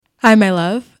Hi, my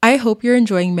love. I hope you're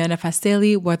enjoying Manifest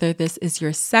Daily, whether this is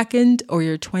your second or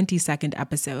your 22nd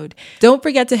episode. Don't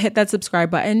forget to hit that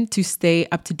subscribe button to stay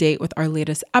up to date with our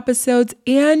latest episodes.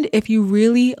 And if you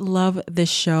really love this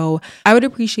show, I would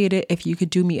appreciate it if you could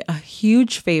do me a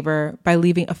huge favor by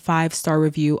leaving a 5-star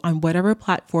review on whatever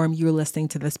platform you're listening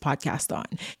to this podcast on.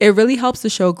 It really helps the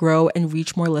show grow and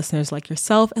reach more listeners like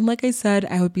yourself. And like I said,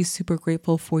 I would be super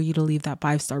grateful for you to leave that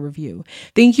 5-star review.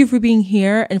 Thank you for being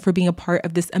here and for being a part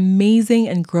of this amazing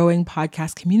and growing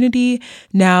podcast community.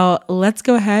 Now, let's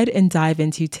go ahead and dive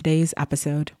into today's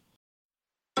episode.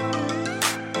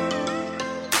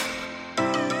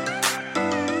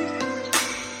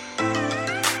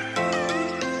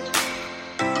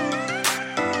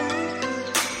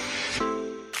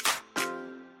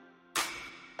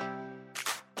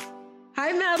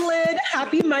 Hi, Madeline.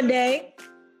 Happy Monday.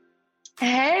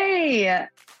 Hey,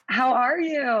 how are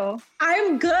you?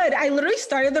 I'm good. I literally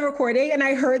started the recording and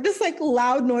I heard this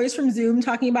loud noise from Zoom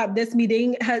talking about this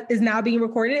meeting is now being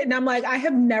recorded. And I'm like, I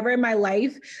have never in my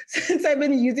life, since I've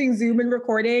been using Zoom and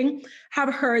recording,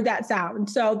 have heard that sound.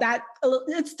 So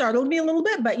it startled me a little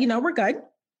bit, but we're good.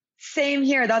 Same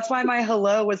here. That's why my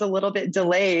hello was a little bit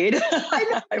delayed.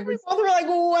 I know. We were like,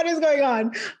 what is going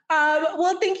on?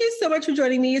 Well, thank you so much for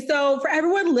joining me. So for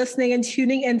everyone listening and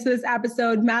tuning into this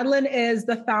episode, Madeline is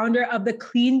the founder of The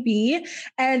Clean Bee.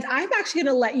 And I'm actually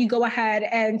going to let you go ahead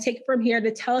and take it from here to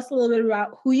tell us a little bit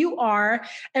about who you are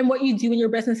and what you do in your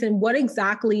business and what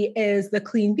exactly is The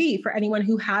Clean Bee for anyone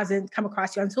who hasn't come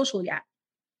across you on social yet.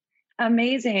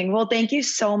 Amazing. Well, thank you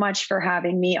so much for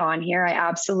having me on here. I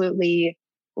absolutely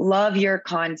love your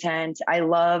content. I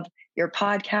love your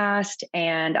podcast,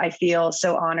 and I feel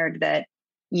so honored that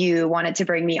you wanted to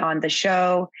bring me on the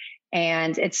show.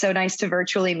 And it's so nice to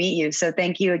virtually meet you. So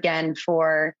thank you again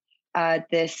for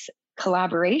this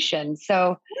collaboration.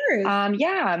 So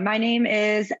my name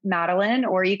is Madeline,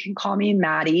 or you can call me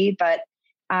Maddie, but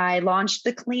I launched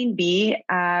The Clean Bee,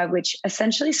 which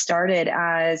essentially started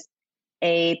as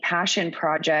a passion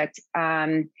project.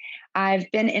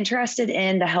 I've been interested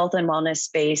in the health and wellness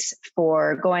space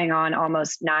for going on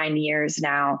almost 9 years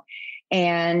now.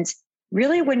 And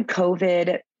really when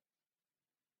COVID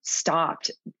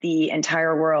stopped the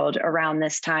entire world around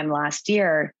this time last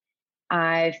year,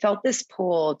 I felt this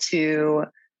pull to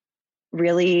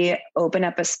really open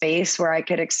up a space where I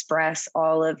could express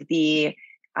all of the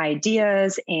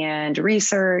ideas and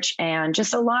research and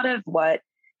just a lot of what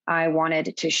I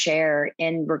wanted to share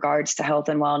in regards to health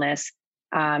and wellness.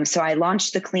 So I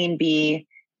launched The Clean Bee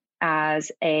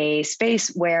as a space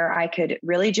where I could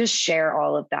really just share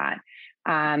all of that.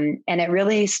 And it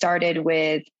really started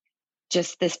with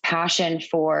just this passion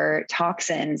for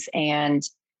toxins and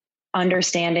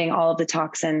understanding all of the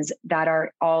toxins that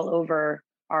are all over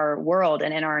our world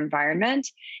and in our environment,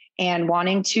 and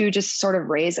wanting to just sort of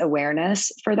raise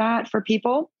awareness for that for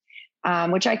people,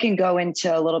 which I can go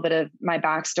into a little bit of my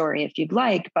backstory if you'd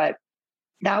like, but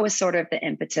that was sort of the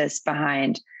impetus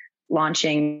behind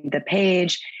launching the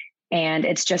page. And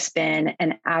it's just been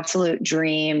an absolute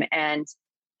dream and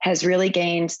has really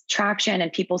gained traction,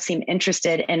 and people seem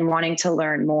interested in wanting to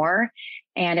learn more.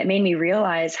 And it made me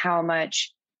realize how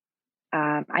much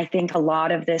I think a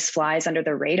lot of this flies under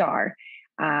the radar.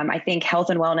 I think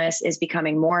health and wellness is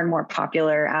becoming more and more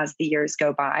popular as the years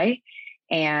go by.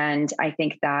 And I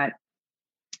think that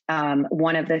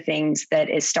one of the things that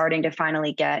is starting to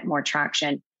finally get more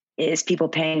traction is people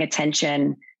paying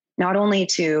attention, not only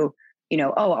to,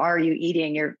 are you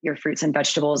eating your fruits and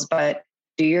vegetables, but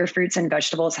do your fruits and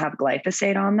vegetables have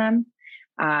glyphosate on them?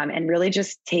 And really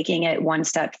just taking it one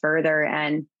step further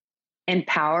and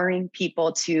empowering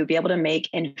people to be able to make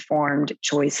informed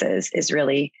choices is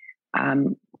really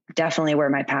definitely where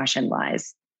my passion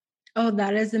lies. Oh,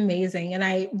 that is amazing. And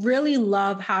I really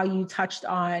love how you touched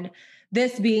on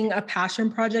this being a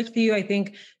passion project for you. I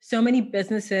think so many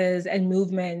businesses and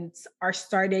movements are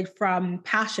started from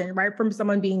passion, right? From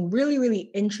someone being really, really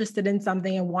interested in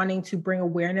something and wanting to bring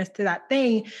awareness to that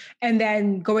thing, and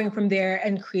then going from there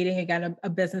and creating, again, a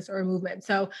business or a movement.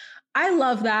 So I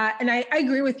love that. And I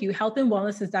agree with you. Health and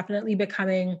wellness is definitely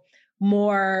becoming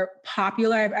more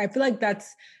popular. I feel like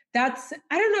that's, I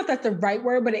don't know if that's the right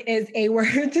word, but it is a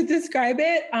word to describe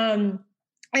it.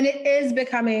 And it is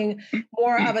becoming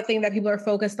more of a thing that people are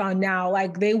focused on now.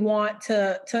 Like they want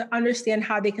to understand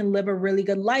how they can live a really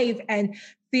good life and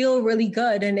feel really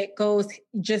good. And it goes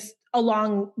just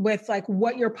along with like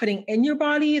what you're putting in your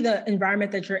body, the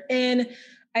environment that you're in,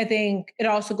 I think it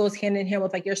also goes hand in hand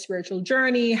with like your spiritual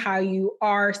journey, how you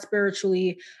are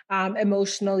spiritually,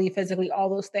 emotionally, physically, all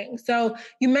those things. So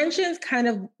you mentioned kind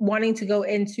of wanting to go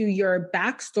into your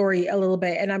backstory a little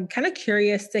bit, and I'm kind of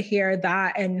curious to hear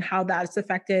that and how that's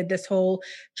affected this whole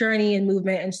journey and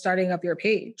movement and starting of your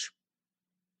page.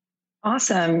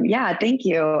 Awesome. Yeah, thank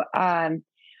you.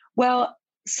 Well,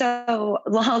 so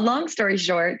long story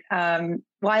short,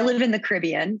 well, I live in the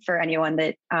Caribbean for anyone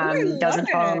that Oh, I love doesn't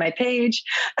follow it. my page.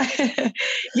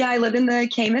 Yeah, I live in the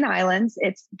Cayman Islands.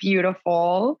 It's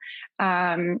beautiful.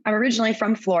 I'm originally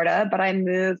from Florida, but I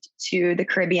moved to the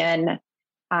Caribbean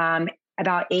um,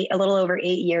 a little over 8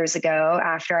 years ago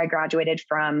after I graduated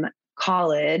from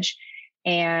college.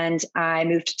 And I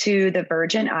moved to the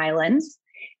Virgin Islands.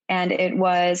 And it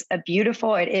is,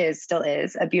 still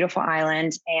is a beautiful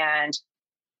island. And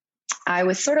I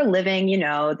was sort of living,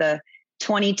 the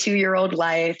 22-year-old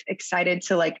life, excited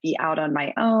to like be out on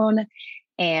my own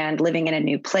and living in a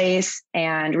new place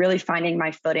and really finding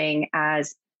my footing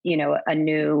as, a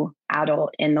new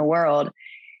adult in the world.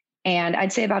 And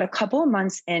I'd say about a couple of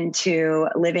months into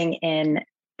living in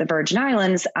the Virgin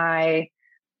Islands, I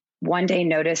one day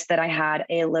noticed that I had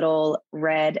a little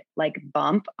red like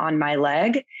bump on my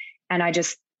leg. And I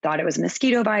just thought it was a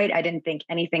mosquito bite. I didn't think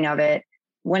anything of it,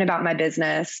 went about my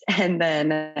business. And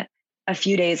then a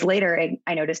few days later,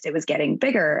 I noticed it was getting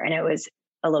bigger and it was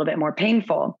a little bit more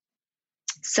painful.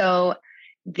 So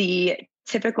the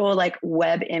typical like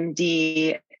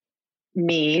WebMD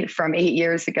me from 8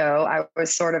 years ago, I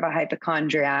was sort of a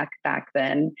hypochondriac back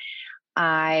then.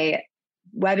 I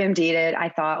WebMD'd it. I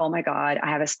thought, oh my God, I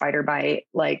have a spider bite.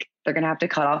 Like they're going to have to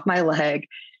cut off my leg.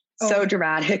 So Oh,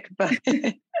 dramatic. But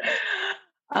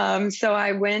so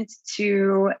I went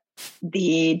to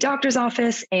the doctor's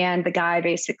office and the guy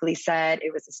basically said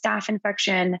it was a staph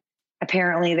infection.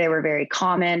 Apparently they were very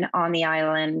common on the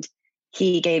island.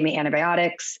 He gave me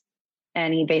antibiotics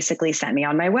and he basically sent me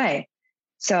on my way.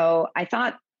 So I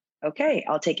thought, okay,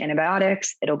 I'll take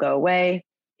antibiotics. It'll go away.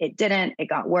 It didn't. It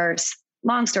got worse.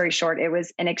 Long story short, it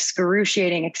was an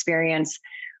excruciating experience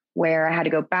where I had to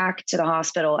go back to the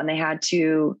hospital and they had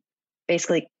to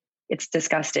basically, it's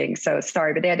disgusting. So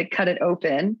sorry, but they had to cut it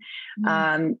open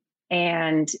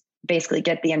and basically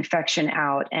get the infection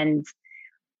out. And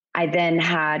I then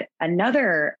had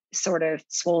another sort of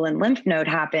swollen lymph node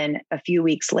happen a few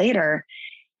weeks later.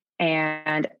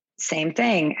 And same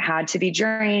thing, had to be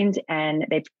drained and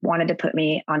they wanted to put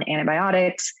me on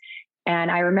antibiotics.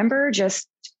 And I remember just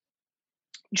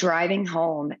driving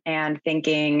home and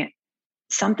thinking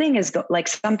something's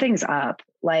up.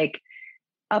 Like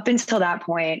up until that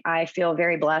point, I feel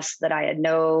very blessed that I had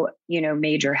no,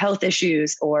 major health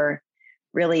issues or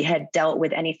really had dealt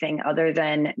with anything other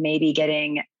than maybe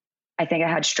I think I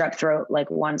had strep throat like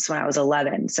once when I was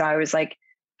 11. So I was like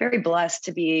very blessed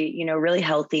to be, really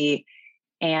healthy.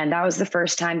 And that was the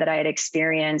first time that I had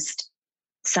experienced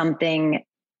something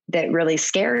that really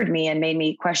scared me and made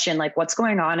me question, like, what's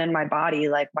going on in my body?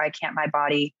 Like, why can't my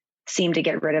body seem to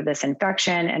get rid of this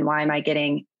infection? And why am I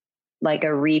getting like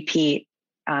a repeat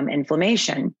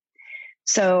inflammation?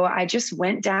 So I just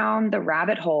went down the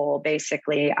rabbit hole.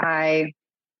 Basically, I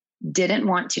didn't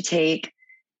want to take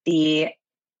it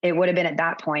would have been at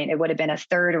that point, it would have been a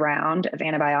third round of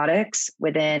antibiotics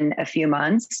within a few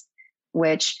months,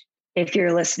 which if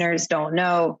your listeners don't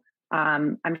know,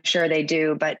 I'm sure they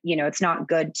do, but it's not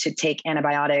good to take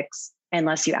antibiotics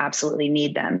unless you absolutely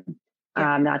need them.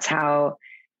 That's how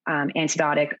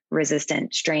antibiotic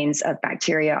resistant strains of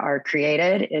bacteria are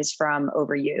created, is from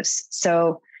overuse.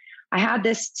 So I had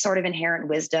this sort of inherent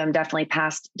wisdom, definitely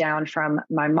passed down from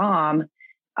my mom,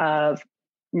 of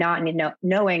not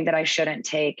knowing that I shouldn't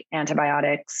take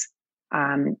antibiotics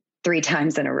 3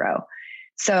 times in a row.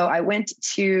 So I went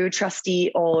to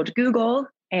trusty old Google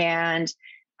and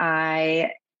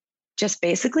I just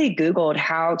basically Googled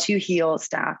how to heal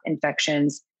staph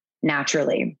infections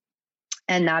naturally.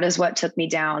 And that is what took me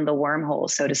down the wormhole,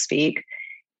 so to speak.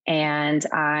 And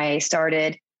I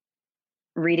started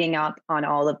reading up on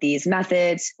all of these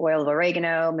methods: oil of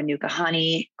oregano, manuka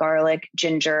honey, garlic,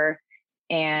 ginger.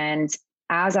 And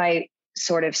as I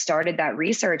sort of started that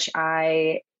research,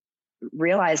 I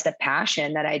realized a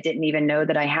passion that I didn't even know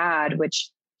that I had, which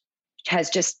has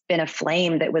just been a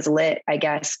flame that was lit, I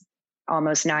guess,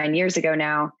 almost 9 years ago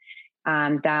now,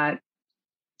 that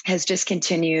has just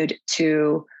continued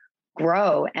to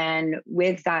grow. And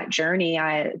with that journey,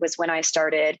 was when I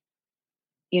started,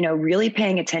 really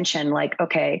paying attention, like,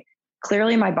 okay,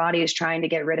 clearly my body is trying to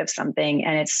get rid of something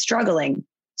and it's struggling.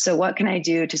 So what can I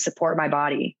do to support my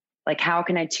body? Like, how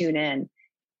can I tune in?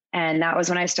 And that was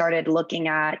when I started looking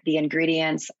at the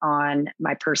ingredients on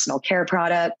my personal care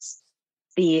products,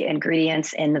 the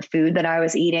ingredients in the food that I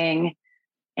was eating.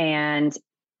 And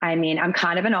I mean, I'm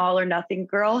kind of an all or nothing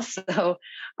girl. So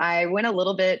I went a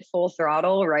little bit full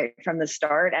throttle right from the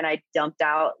start, and I dumped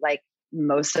out like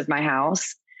most of my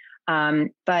house.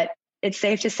 But it's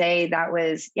safe to say that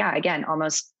was, yeah, again,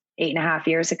 almost 8.5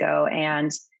 years ago.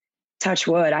 And touch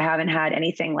wood, I haven't had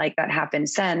anything like that happen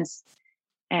since.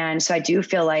 And so I do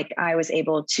feel like I was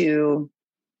able to,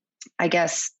 I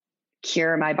guess,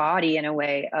 cure my body in a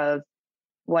way of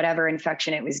whatever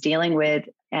infection it was dealing with.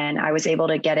 And I was able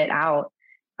to get it out.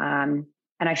 And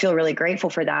I feel really grateful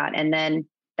for that. And then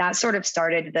that sort of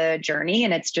started the journey,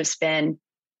 and it's just been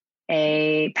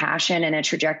a passion and a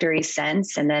trajectory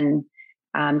since. And then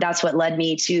that's what led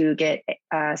me to get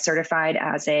certified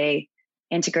as a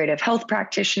integrative health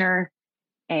practitioner.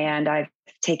 And I've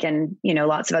taken,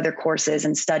 lots of other courses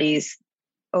and studies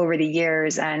over the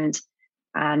years. And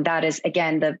that is,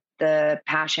 again, the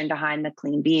passion behind the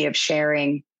Clean Bee, of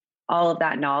sharing all of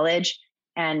that knowledge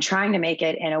and trying to make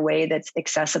it in a way that's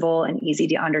accessible and easy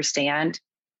to understand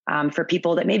for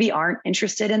people that maybe aren't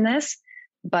interested in this,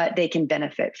 but they can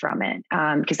benefit from it.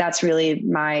 Because that's really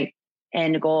my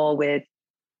end goal with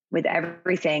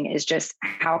everything, is just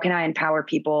how can I empower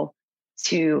people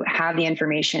to have the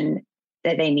information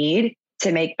that they need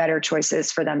to make better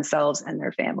choices for themselves and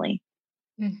their family.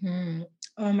 Mm-hmm.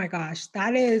 Oh my gosh,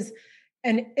 that is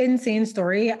an insane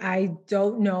story. I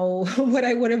don't know what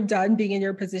I would have done being in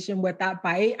your position with that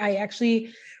bite. I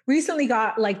actually recently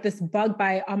got like this bug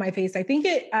bite on my face. I think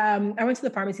I went to the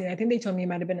pharmacy and I think they told me it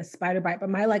might have been a spider bite, but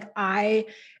my like eye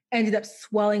ended up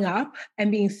swelling up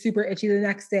and being super itchy the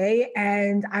next day.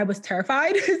 And I was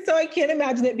terrified. So I can't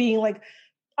imagine it being like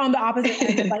on the opposite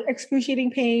end of like excruciating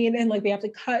pain, and like they have to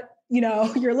cut,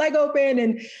 your leg open,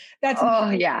 and that's,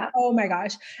 yeah. Oh my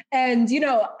gosh. And,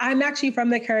 I'm actually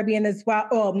from the Caribbean as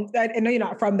well. I know you're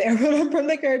not from there, but I'm from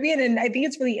the Caribbean. And I think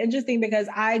it's really interesting because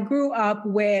I grew up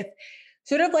with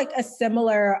sort of like a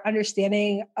similar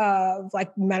understanding of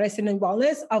like medicine and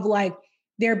wellness, of like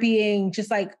there being just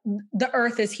like the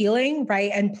earth is healing,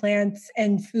 right? And plants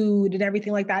and food and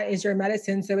everything like that is your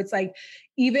medicine. So it's like,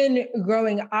 even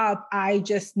growing up, I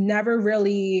just never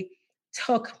really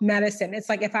took medicine. It's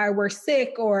like if I were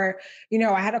sick or,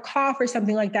 I had a cough or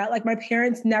something like that, like my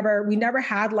parents we never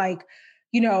had like,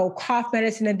 cough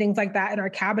medicine and things like that in our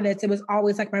cabinets. It was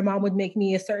always like my mom would make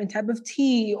me a certain type of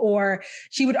tea, or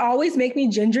she would always make me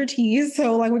ginger teas.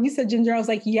 So like when you said ginger, I was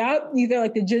like, yep, either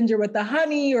like the ginger with the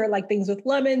honey or like things with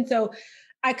lemon. So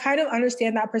I kind of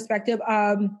understand that perspective.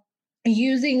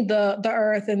 Using the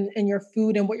earth and your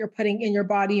food and what you're putting in your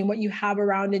body and what you have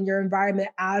around in your environment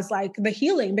as like the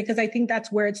healing, because I think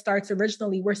that's where it starts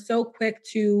originally. We're so quick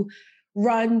to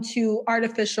run to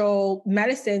artificial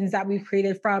medicines that we've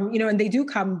created from, and they do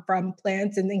come from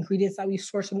plants and ingredients that we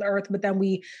source from the earth, but then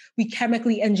we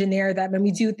chemically engineer them and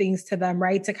we do things to them,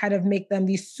 right, to kind of make them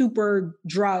these super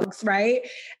drugs, right?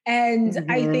 And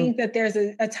I think that there's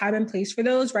a time and place for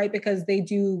those, right? Because they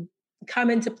do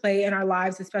come into play in our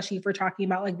lives, especially if we're talking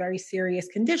about like very serious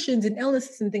conditions and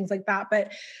illnesses and things like that.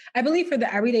 But I believe for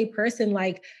the everyday person,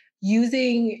 like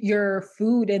using your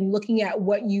food and looking at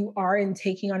what you are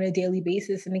intaking on a daily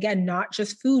basis. And again, not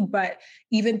just food, but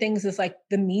even things as like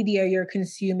the media you're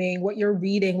consuming, what you're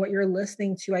reading, what you're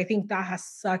listening to. I think that has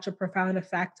such a profound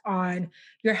effect on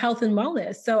your health and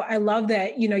wellness. So I love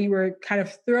that, you were kind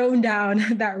of thrown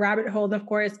down that rabbit hole. And of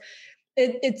course,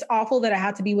 it's awful that I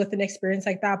had to be with an experience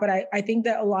like that. But I think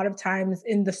that a lot of times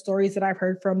in the stories that I've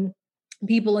heard from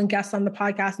people and guests on the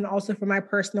podcast, and also from my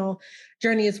personal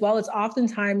journey as well, it's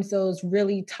oftentimes those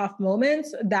really tough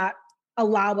moments that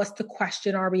allow us to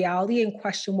question our reality and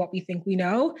question what we think we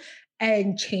know,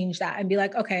 and change that and be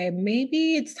like, okay,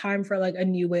 maybe it's time for like a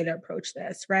new way to approach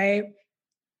this, right?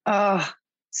 Oh,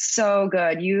 so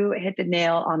good. You hit the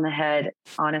nail on the head,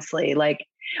 honestly.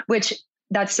 Which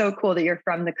that's so cool that you're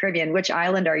from the Caribbean. Which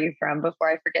island are you from, before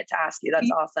I forget to ask you?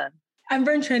 That's awesome. I'm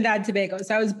from Trinidad and Tobago.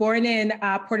 So I was born in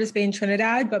Port of Spain,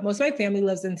 Trinidad, but most of my family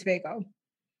lives in Tobago.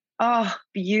 Oh,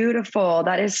 beautiful.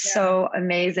 That is so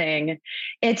amazing.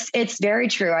 It's very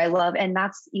true. I love, and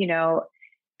that's,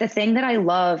 the thing that I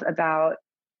love about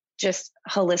just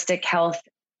holistic health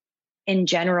in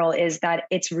general is that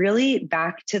it's really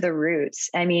back to the roots.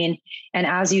 I mean, and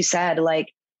as you said,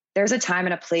 like there's a time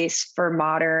and a place for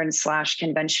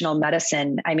modern/conventional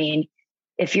medicine. I mean,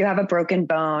 if you have a broken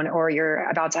bone or you're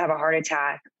about to have a heart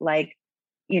attack, like,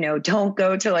 don't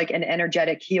go to like an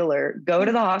energetic healer, go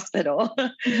to the hospital.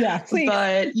 Yeah,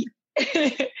 please.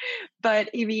 But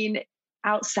I mean,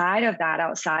 outside of that,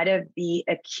 outside of the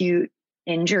acute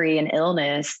injury and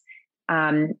illness,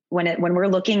 when we're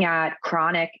looking at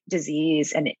chronic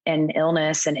disease and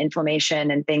illness and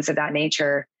inflammation and things of that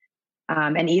nature,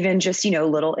 and even just,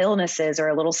 little illnesses or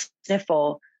a little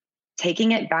sniffle,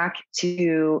 taking it back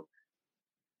to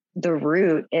the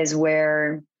root is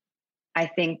where I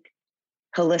think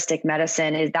holistic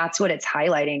medicine that's what it's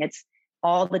highlighting. It's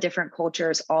all the different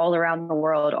cultures all around the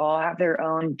world, all have their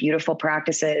own beautiful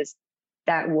practices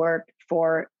that worked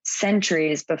for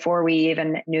centuries before we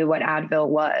even knew what Advil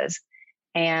was.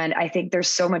 And I think there's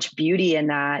so much beauty in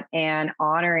that, and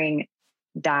honoring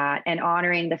that, and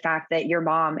honoring the fact that your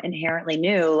mom inherently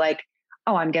knew, like,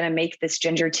 oh, I'm going to make this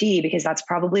ginger tea because that's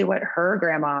probably what her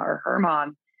grandma or her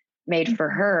mom made for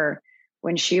her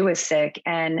when she was sick.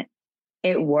 And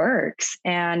it works.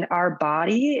 And our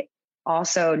body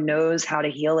also knows how to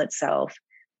heal itself.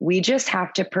 We just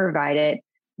have to provide it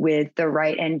with the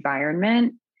right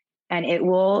environment, and it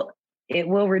will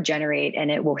regenerate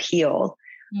and it will heal.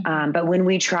 But when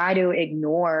we try to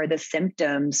ignore the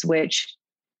symptoms, which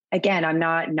again, I'm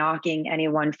not knocking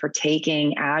anyone for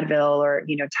taking Advil or,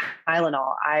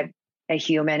 Tylenol. I'm a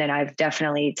human and I've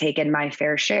definitely taken my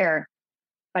fair share,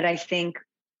 but I think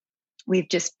we've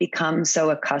just become so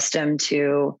accustomed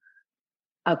to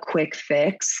a quick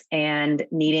fix and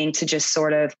needing to just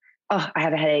sort of, oh, I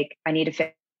have a headache. I need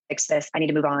to fix this. I need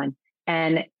to move on.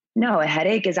 And no, a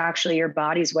headache is actually your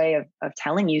body's way of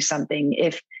telling you something.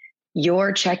 If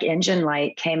your check engine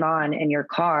light came on in your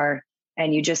car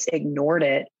and you just ignored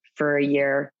it for a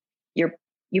year,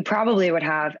 you probably would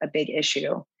have a big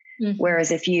issue.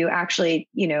 Whereas if you actually,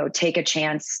 take a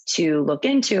chance to look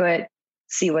into it,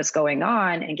 see what's going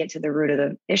on and get to the root of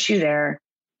the issue there,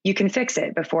 you can fix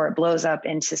it before it blows up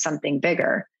into something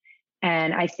bigger.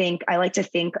 And I like to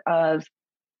think of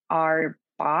our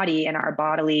body and our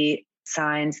bodily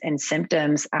signs and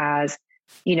symptoms as,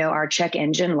 our check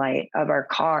engine light of our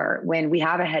car. When we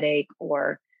have a headache,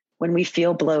 or when we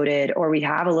feel bloated, or we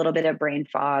have a little bit of brain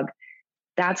fog,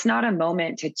 that's not a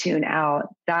moment to tune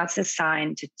out. That's a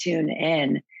sign to tune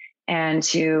in and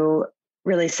to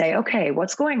really say, okay,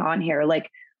 what's going on here? Like,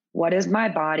 what is my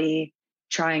body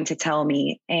trying to tell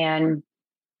me? And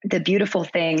the beautiful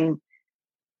thing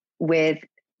with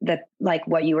like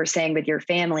what you were saying with your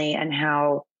family and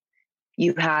how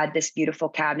you had this beautiful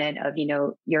cabinet of,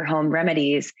 your home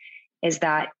remedies, is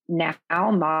that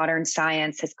now modern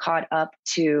science has caught up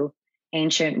to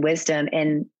ancient wisdom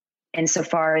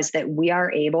insofar as that we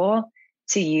are able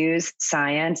to use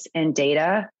science and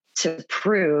data to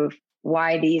prove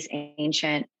why these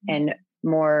ancient and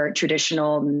more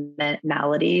traditional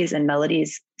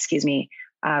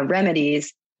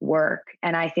remedies work.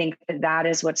 And I think that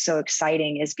is what's so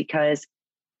exciting, is because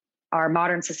our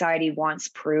modern society wants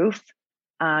proof.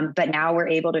 But now we're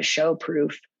able to show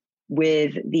proof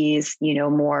with these,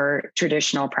 more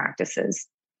traditional practices.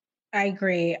 I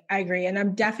agree. And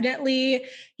I'm definitely,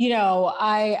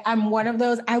 I'm one of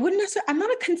those, I'm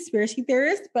not a conspiracy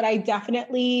theorist, but I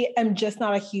definitely am just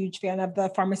not a huge fan of the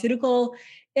pharmaceutical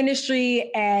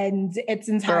industry and its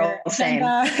entire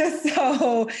agenda.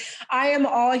 So I am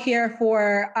all here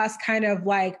for us kind of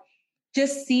like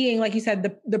just seeing, like you said,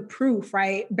 the proof,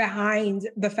 right, behind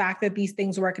the fact that these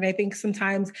things work. And I think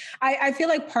sometimes I feel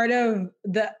like part of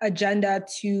the agenda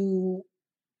to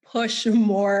push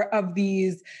more of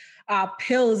these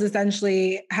pills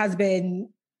essentially has been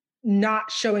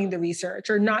not showing the research,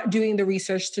 or not doing the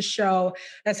research to show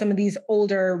that some of these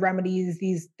older remedies,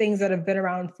 these things that have been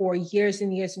around for years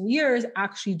and years and years,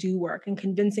 actually do work, and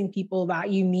convincing people that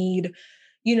you need,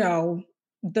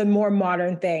 the more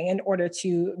modern thing in order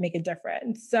to make a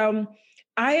difference. So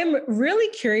I am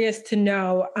really curious to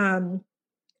know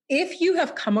if you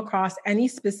have come across any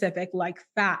specific like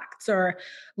facts or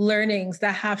learnings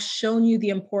that have shown you the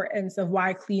importance of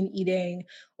why clean eating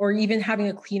or even having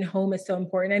a clean home is so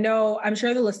important. I'm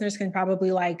sure the listeners can probably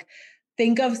like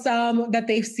think of some that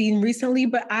they've seen recently,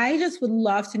 but I just would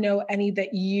love to know any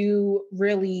that you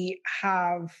really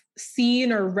have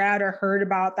seen or read or heard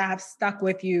about that have stuck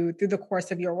with you through the course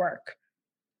of your work.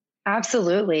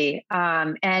 Absolutely.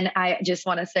 And I just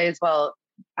want to say as well,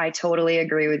 I totally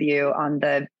agree with you on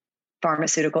the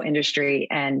pharmaceutical industry.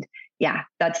 And yeah,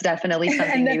 that's definitely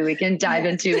something maybe we can dive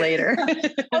into later.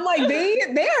 I'm like, they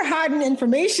are hiding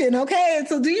information. Okay.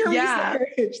 So do your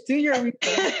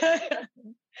research.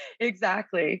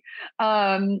 Exactly.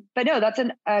 But no, that's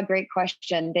a great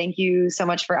question. Thank you so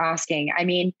much for asking. I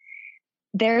mean,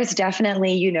 there's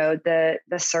definitely, the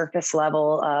surface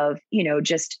level of,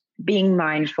 just being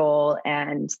mindful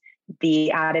and the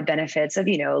added benefits of,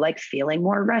 like feeling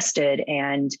more rested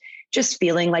and just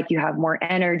feeling like you have more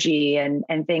energy and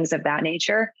things of that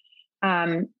nature.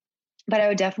 But I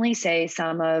would definitely say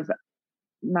some of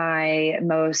my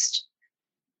most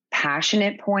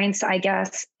passionate points, I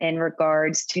guess, in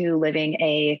regards to living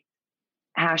a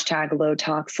hashtag low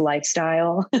tox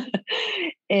lifestyle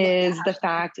is the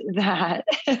fact that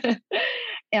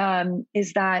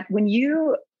is that when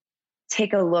you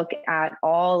take a look at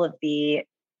all of the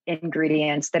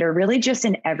ingredients that are really just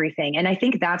in everything, and I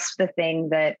think that's the thing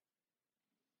that,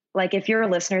 like, if your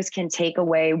listeners can take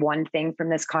away one thing from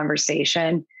this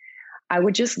conversation, I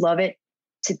would just love it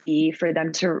to be for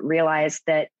them to realize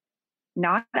that,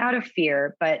 not out of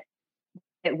fear, but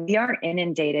that we are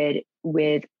inundated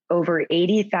with over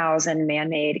 80,000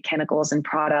 man-made chemicals and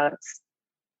products,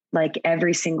 like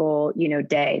every single,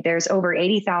 day. There's over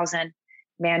 80,000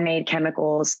 man-made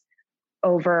chemicals.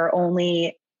 Over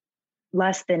only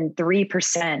less than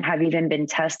 3% have even been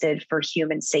tested for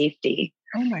human safety.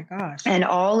 Oh my gosh. And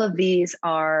all of these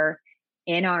are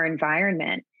in our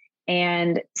environment.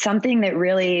 And something that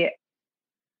really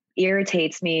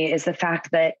irritates me is the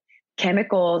fact that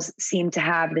chemicals seem to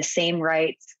have the same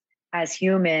rights as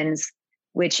humans,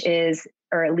 which is,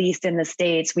 or at least in the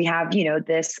States, we have,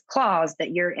 this clause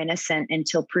that you're innocent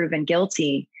until proven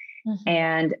guilty. Mm-hmm.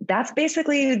 And that's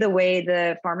basically the way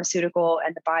the pharmaceutical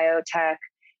and the biotech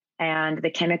and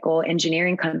the chemical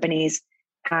engineering companies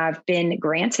have been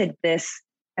granted this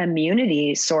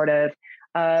immunity, sort of,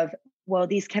 well,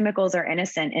 these chemicals are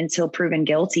innocent until proven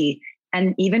guilty.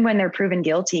 And even when they're proven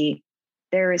guilty,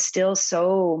 there is still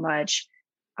so much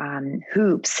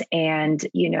hoops and,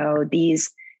 these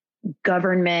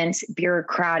government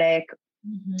bureaucratic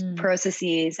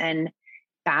processes and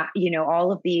that,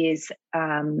 all of these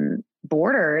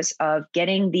borders of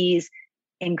getting these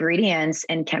ingredients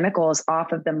and chemicals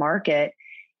off of the market.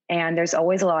 And there's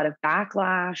always a lot of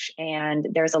backlash, and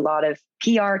there's a lot of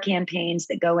PR campaigns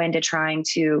that go into trying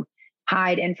to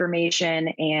hide information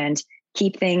and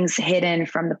keep things hidden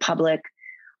from the public.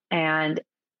 And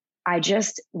I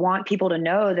just want people to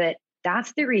know that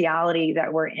that's the reality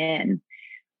that we're in.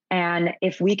 And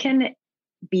if we can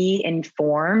be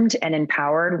informed and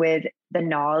empowered with the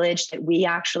knowledge that we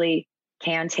actually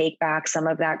can take back some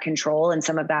of that control and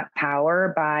some of that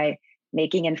power by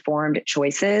making informed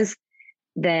choices,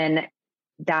 then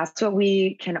that's what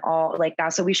we can all,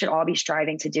 that's what we should all be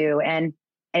striving to do. And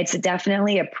it's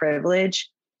definitely a privilege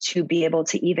to be able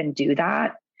to even do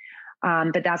that.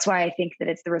 But that's why I think that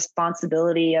it's the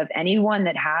responsibility of anyone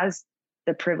that has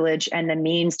the privilege and the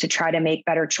means to try to make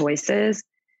better choices,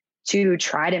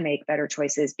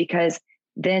 because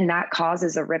then that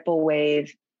causes a ripple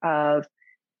wave of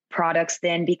products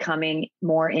then becoming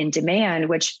more in demand,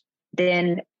 which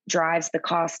then drives the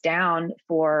cost down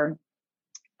for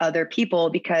other people.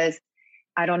 Because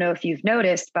I don't know if you've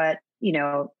noticed, but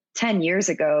 10 years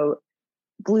ago,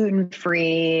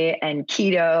 gluten-free and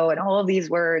keto and all of these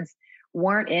words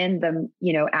weren't in the,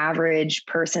 average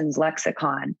person's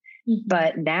lexicon. Mm-hmm.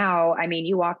 But now,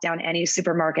 you walk down any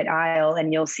supermarket aisle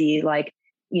and you'll see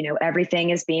everything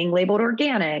is being labeled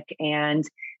organic and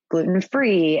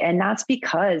gluten-free. And that's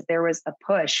because there was a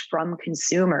push from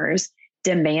consumers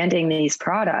demanding these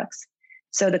products.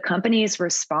 So the companies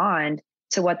respond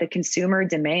to what the consumer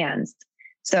demands.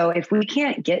 So if we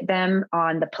can't get them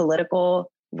on the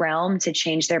political realm to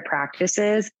change their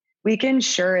practices, we can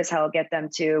sure as hell get them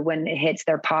to when it hits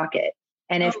their pocket.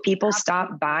 And if people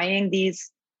stop buying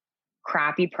these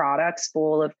crappy products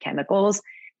full of chemicals,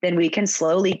 then we can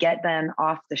slowly get them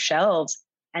off the shelves.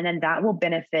 And then that will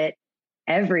benefit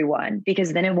everyone,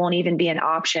 because then it won't even be an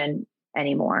option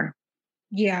anymore.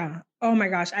 Yeah. Oh my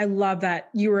gosh. I love that.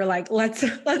 You were like, let's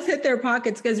hit their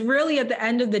pockets. Because really at the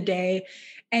end of the day,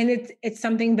 and it's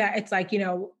something that it's like,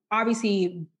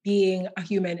 obviously being a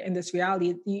human in this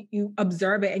reality, you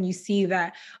observe it and you see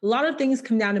that a lot of things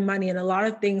come down to money, and a lot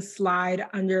of things slide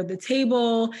under the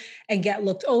table and get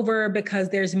looked over because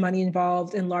there's money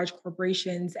involved in large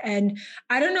corporations. And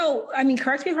I don't know,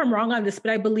 correct me if I'm wrong on this,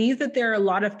 but I believe that there are a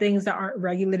lot of things that aren't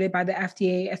regulated by the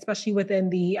FDA, especially within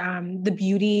the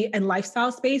beauty and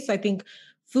lifestyle space. So I think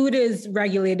food is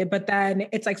regulated, but then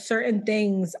it's like certain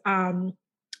things aren't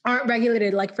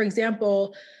regulated. Like, for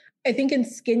example, I think in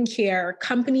skincare,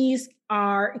 companies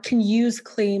can use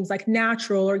claims like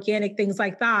natural, organic, things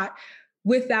like that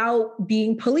without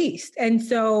being policed. And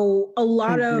so a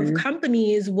lot of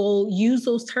companies will use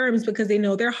those terms because they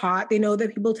know they're hot. They know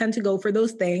that people tend to go for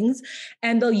those things,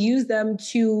 and they'll use them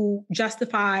to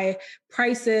justify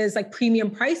prices, like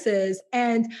premium prices.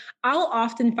 And I'll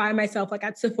often find myself like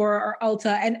at Sephora or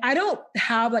Ulta, and I don't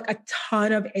have like a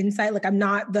ton of insight. Like, I'm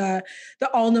not the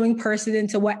all-knowing person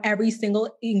into what every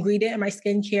single ingredient in my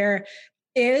skincare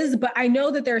is, but I know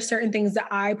that there are certain things that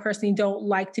I personally don't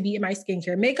like to be in my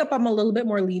skincare. Makeup, I'm a little bit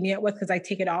more lenient with because I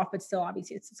take it off, but still,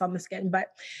 obviously, it's on the skin. But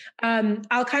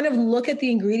I'll kind of look at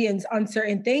the ingredients on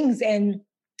certain things and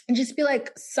just be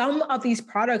like, some of these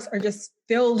products are just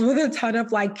filled with a ton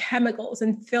of like chemicals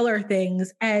and filler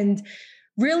things and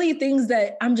really things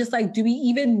that I'm just like, do we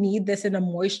even need this in a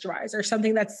moisturizer?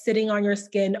 Something that's sitting on your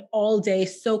skin all day,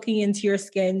 soaking into your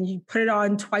skin. You put it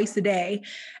on twice a day.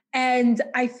 And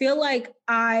I feel like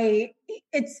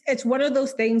it's one of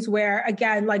those things where,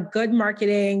 again, like good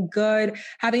marketing,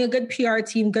 having a good PR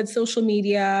team, good social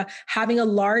media, having a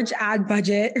large ad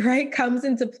budget, right, comes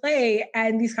into play.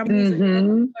 And these companies are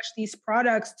able to push these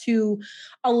products to,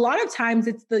 a lot of times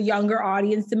it's the younger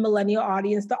audience, the millennial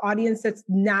audience, the audience that's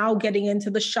now getting into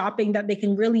the shopping that they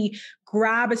can really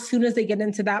grab as soon as they get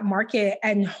into that market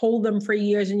and hold them for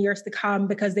years and years to come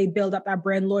because they build up that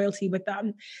brand loyalty with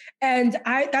them. And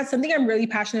that's something I'm really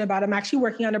passionate about. I'm actually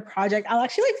working on a project. I'll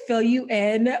actually like fill you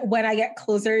in when I get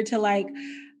closer to like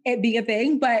it being a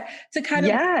thing, but to kind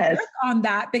of work on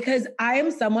that, because I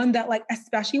am someone that like,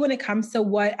 especially when it comes to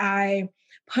what I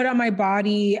put on my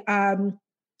body,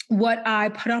 what I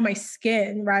put on my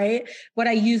skin, right? What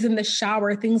I use in the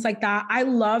shower, things like that. I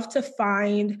love to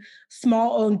find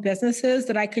small owned businesses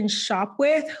that I can shop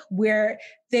with where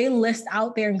they list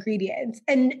out their ingredients.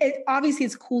 And obviously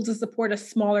it's cool to support a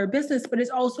smaller business, but it's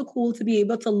also cool to be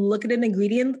able to look at an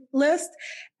ingredient list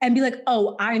and be like,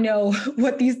 oh, I know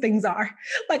what these things are.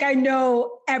 Like I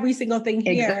know every single thing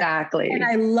here. Exactly. And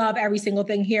I love every single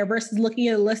thing here versus looking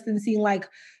at a list and seeing like,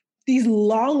 these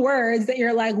long words that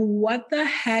you're like, what the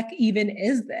heck even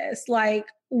is this? Like,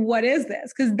 what is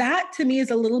this? Because that to me is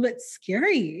a little bit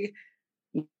scary.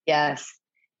 Yes.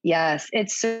 Yes.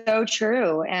 It's so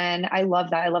true. And I love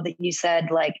that. I love that you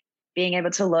said like being able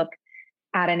to look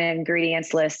at an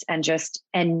ingredients list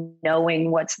and knowing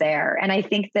what's there. And I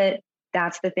think that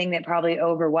that's the thing that probably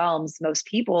overwhelms most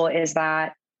people is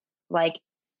that like,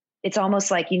 it's almost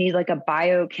like you need like a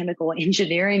biochemical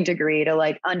engineering degree to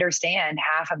like understand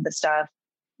half of the stuff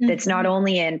that's not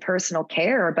only in personal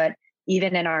care, but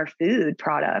even in our food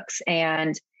products.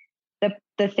 And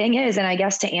the thing is, and I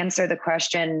guess to answer the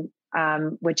question,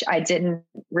 which I didn't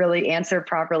really answer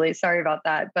properly, sorry about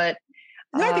that, but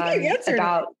no, I think you answered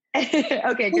about okay,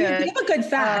 well, good. you gave a good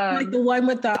fact, like the one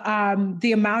with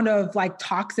the amount of like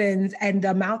toxins and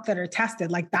the amount that are tested.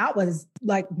 Like that was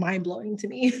like mind blowing to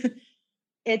me.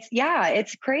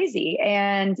 It's crazy.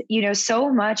 And,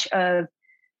 so much of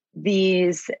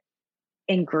these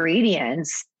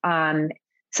ingredients,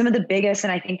 some of the biggest,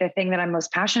 and I think the thing that I'm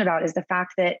most passionate about is the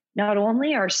fact that not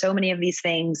only are so many of these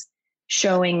things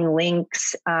showing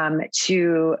links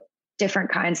to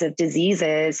different kinds of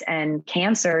diseases and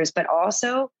cancers, but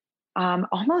also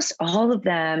almost all of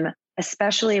them,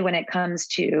 especially when it comes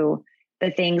to the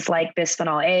things like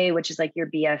bisphenol A, which is like your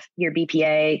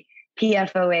BPA,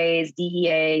 PFOAs,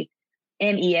 DEA,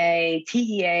 MEA,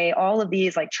 TEA, all of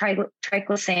these like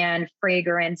triclosan,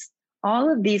 fragrance, all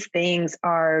of these things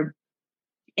are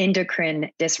endocrine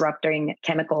disrupting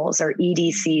chemicals or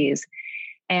EDCs.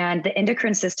 And the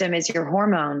endocrine system is your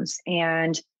hormones,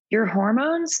 and your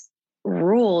hormones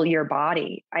rule your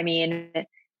body. I mean,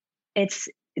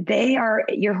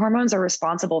 your hormones are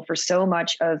responsible for so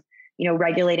much of,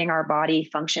 regulating our body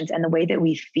functions and the way that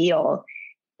we feel.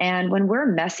 And when we're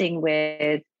messing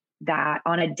with that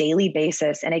on a daily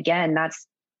basis, and again, that's,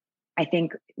 I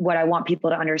think what I want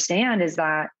people to understand is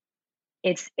that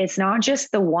it's not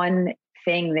just the one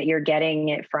thing that you're getting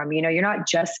it from. You're not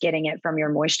just getting it from your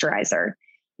moisturizer.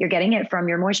 You're getting it from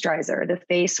your moisturizer, the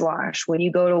face wash, when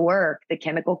you go to work, the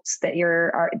chemicals that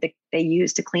they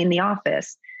use to clean the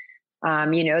office,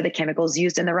 the chemicals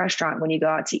used in the restaurant when you go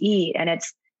out to eat. And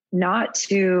it's not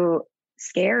to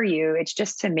scare you. It's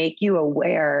just to make you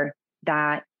aware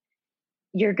that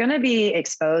you're going to be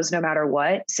exposed no matter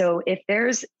what. So if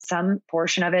there's some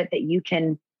portion of it that you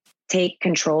can take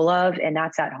control of, and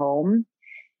that's at home,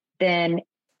 then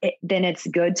it's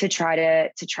good to try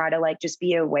to like just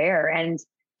be aware. And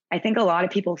I think a lot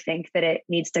of people think that it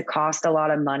needs to cost a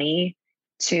lot of money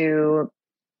to,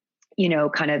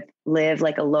 kind of live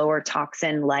like a lower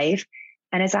toxin life.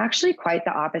 And it's actually quite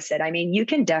the opposite. I mean, you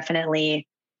can definitely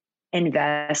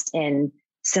invest in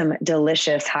some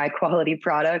delicious, high quality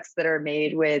products that are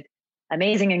made with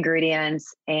amazing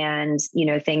ingredients and,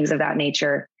 things of that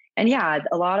nature. And yeah,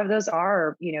 a lot of those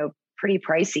are, pretty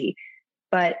pricey,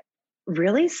 but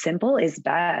really simple is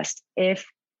best. If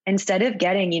instead of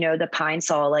getting, the Pine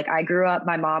Sol, like I grew up,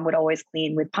 my mom would always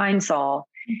clean with Pine Sol.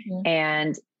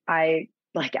 And I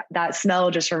like that smell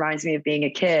just reminds me of being a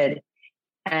kid.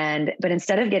 But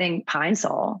instead of getting Pine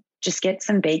Sol, just get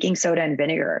some baking soda and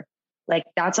vinegar. Like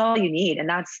that's all you need. And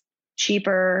that's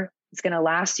cheaper. It's going to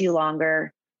last you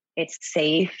longer. It's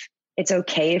safe. It's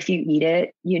okay if you eat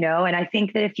it, and I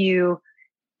think that if you,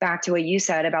 back to what you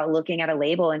said about looking at a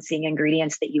label and seeing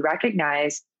ingredients that you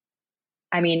recognize,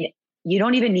 I mean, you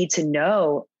don't even need to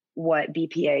know what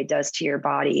BPA does to your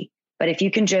body. But if you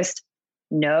can just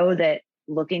know that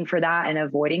looking for that and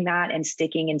avoiding that and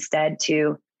sticking instead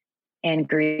to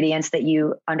ingredients that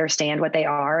you understand what they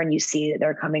are and you see that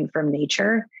they're coming from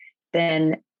nature,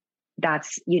 then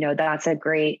that's a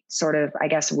great sort of, I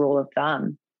guess, rule of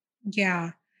thumb.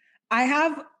 Yeah. I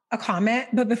have a comment,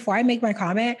 but before I make my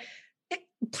comment,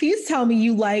 please tell me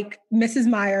you like Mrs.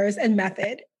 Meyer's and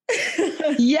Method.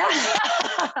 Yeah.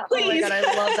 Oh my God, I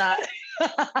love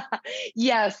that.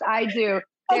 Yes, I do.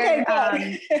 Okay,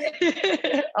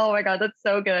 good. Oh my God, that's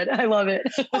so good. I love it.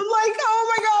 I'm like,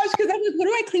 oh my gosh, because I'm like, what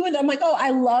do I clean with? I'm like, oh, I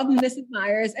love Mrs.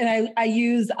 Meyer's and I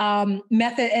use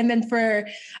Method. And then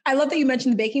I love that you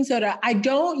mentioned the baking soda. I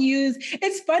don't use,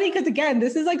 it's funny because again,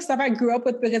 this is like stuff I grew up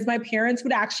with because my parents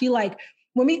would actually like,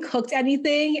 when we cooked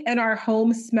anything and our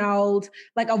home smelled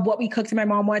like of what we cooked and my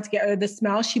mom wanted to get rid of the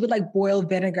smell, she would like boil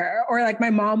vinegar, or like my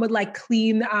mom would like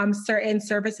clean certain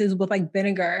surfaces with like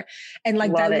vinegar and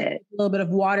like dilute a little bit of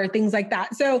water, things like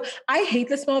that. So I hate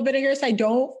the smell of vinegar. So I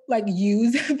don't like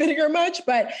use vinegar much,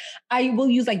 but I will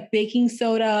use like baking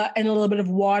soda and a little bit of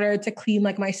water to clean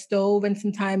like my stove, and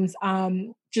sometimes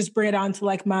just bring it onto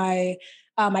like my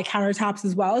countertops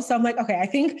as well. So I'm like, okay, I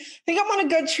think I'm on a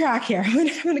good track here. I'm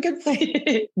in a good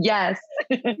place. Yes.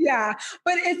 Yeah.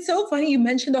 But it's so funny you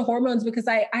mentioned the hormones because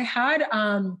I had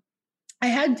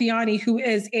Vianney, who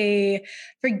is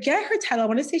forget her title. I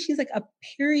want to say she's like a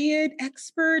period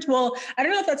expert. Well, I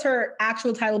don't know if that's her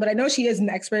actual title, but I know she is an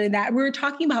expert in that. We were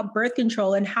talking about birth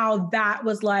control and how that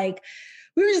was like,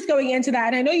 we were just going into that.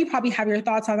 And I know you probably have your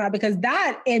thoughts on that because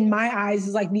that, in my eyes,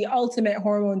 is like the ultimate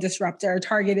hormone disruptor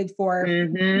targeted for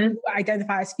who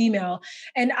identify as female.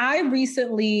 And I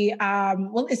recently,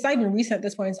 well, it's not even recent at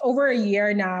this point, it's over a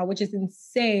year now, which is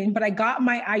insane. But I got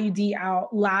my IUD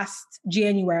out last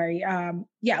January.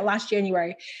 Last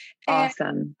January. Awesome.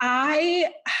 And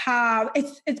I have,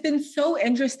 it's been so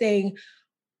interesting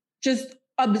just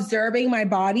observing my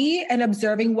body and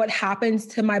observing what happens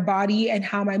to my body and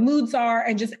how my moods are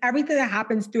and just everything that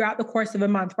happens throughout the course of a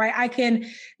month, right? I can,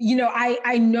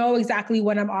 I know exactly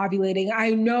when I'm ovulating. I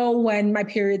know when my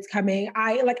period's coming.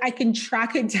 I can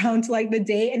track it down to like the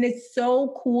day, and it's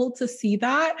so cool to see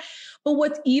that. But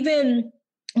what's even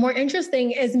more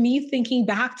interesting is me thinking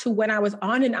back to when I was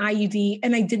on an IUD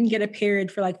and I didn't get a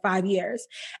period for like 5 years.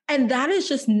 And that is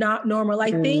just not normal.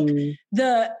 I think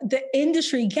the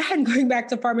industry, again, going back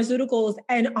to pharmaceuticals,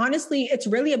 and honestly, it's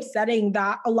really upsetting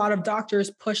that a lot of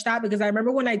doctors push that, because I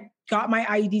remember when I got my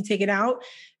IUD taken out,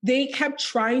 they kept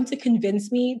trying to convince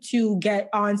me to get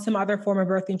on some other form of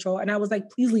birth control. And I was like,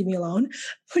 please leave me alone,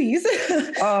 please.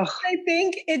 I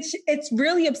think it's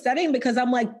really upsetting because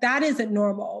I'm like, that isn't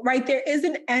normal, right? There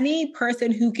isn't any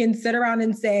person who can sit around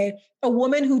and say, a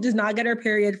woman who does not get her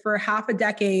period for half a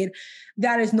decade,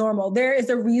 that is normal. There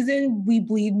is a reason we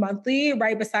bleed monthly,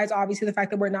 right? Besides obviously the fact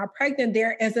that we're not pregnant,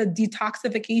 there is a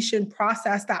detoxification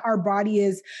process that our body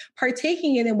is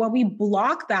partaking in. And when we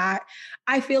block that,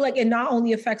 I feel like it not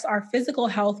only affects our physical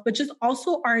health, but just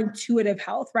also our intuitive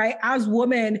health, right? As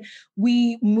women,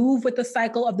 we move with the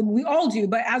cycle of the moon. We all do,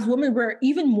 but as women, we're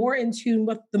even more in tune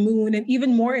with the moon and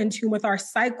even more in tune with our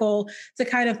cycle to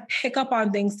kind of pick up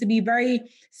on things, to be very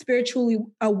spiritually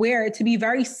aware, to be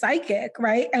very psychic,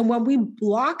 right? And when we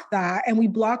block that and we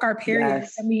block our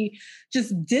periods and we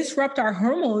just disrupt our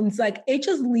hormones, like it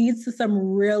just leads to some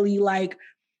really like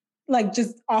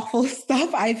just awful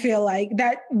stuff, I feel like,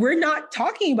 that we're not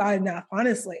talking about enough,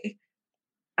 honestly.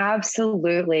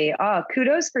 Absolutely. Oh,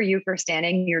 kudos for you for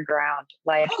standing your ground.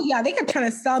 Like, oh yeah, they kept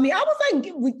trying to sell me. I was like,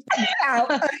 get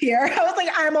out of here. I was like,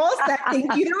 I'm all set.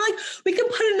 Thank you. They're like, we can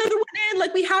put another one in.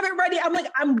 Like, we have it ready. I'm like,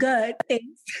 I'm good.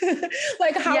 Thanks.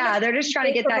 Like, how they're just trying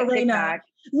to get that kickback.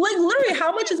 Like, literally,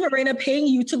 how much is Mirena paying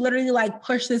you to literally like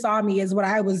push this on me is what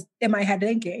I was in my head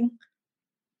thinking.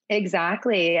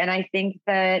 Exactly. And I think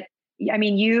that, I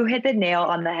mean, you hit the nail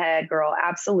on the head, girl.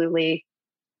 Absolutely.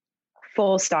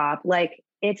 Full stop. Like,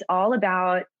 it's all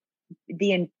about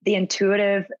the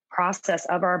intuitive process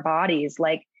of our bodies.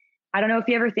 Like, I don't know if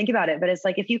you ever think about it, but it's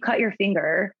like, if you cut your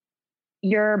finger,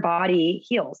 your body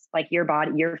heals. Like your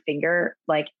finger,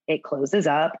 like it closes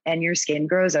up and your skin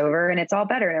grows over and it's all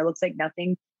better. And it looks like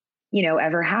nothing,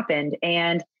 ever happened.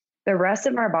 And the rest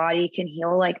of our body can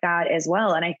heal like that as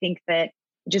well. And I think that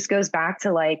it just goes back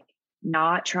to like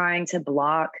not trying to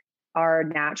block our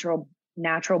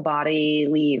natural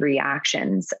bodily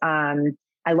reactions.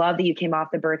 I love that you came off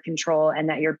the birth control and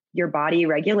that your body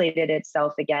regulated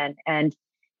itself again. And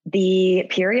the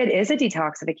period is a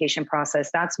detoxification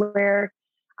process. That's where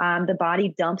the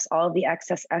body dumps all of the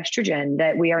excess estrogen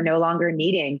that we are no longer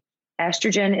needing.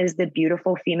 Estrogen is the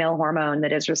beautiful female hormone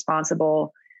that is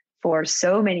responsible for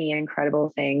so many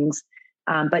incredible things.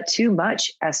 But too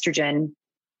much estrogen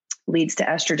leads to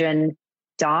estrogen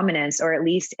dominance, or at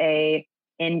least a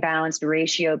imbalanced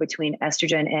ratio between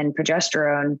estrogen and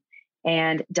progesterone.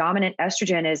 And dominant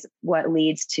estrogen is what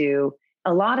leads to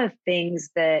a lot of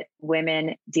things that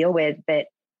women deal with that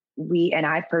and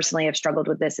I personally have struggled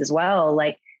with this as well,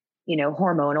 like,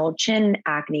 hormonal chin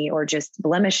acne or just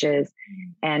blemishes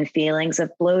and feelings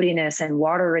of bloatiness and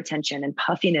water retention and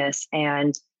puffiness.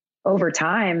 And over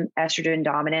time, estrogen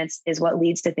dominance is what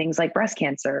leads to things like breast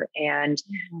cancer and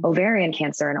ovarian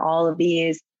cancer and all of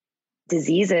these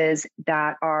diseases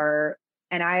that are,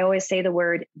 and I always say the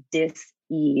word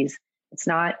dis-ease. It's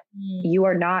not, you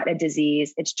are not a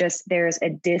disease. It's just, there's a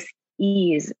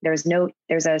dis-ease. There's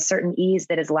a certain ease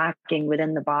that is lacking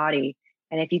within the body.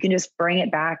 And if you can just bring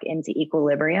it back into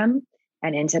equilibrium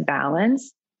and into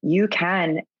balance, you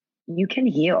can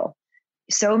heal.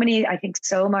 I think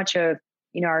so much of,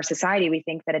 our society, we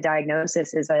think that a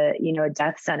diagnosis is a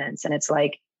death sentence. And it's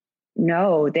like,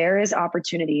 no, there is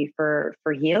opportunity for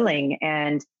healing.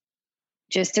 And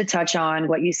just to touch on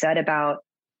what you said about,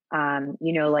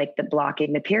 like the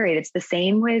blocking the period, it's the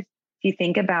same with, if you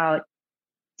think about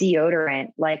deodorant,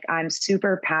 like I'm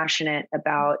super passionate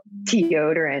about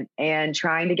deodorant and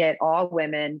trying to get all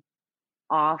women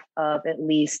off of at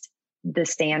least the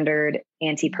standard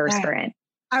antiperspirant.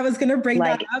 I was going to bring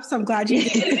that up, so I'm glad you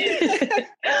did.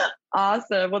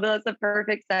 Awesome. Well, that's a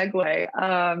perfect segue.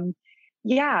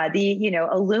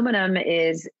 Aluminum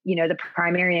is, the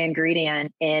primary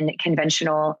ingredient in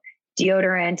conventional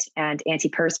deodorant and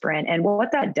antiperspirant. And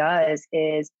what that does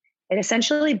is it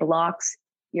essentially blocks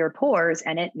your pores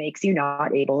and it makes you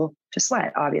not able to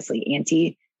sweat, obviously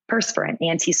antiperspirant,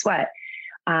 anti-sweat.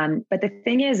 But the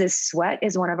thing is sweat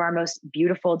is one of our most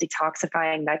beautiful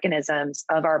detoxifying mechanisms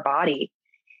of our body.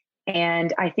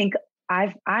 And I think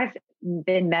I've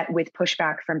been met with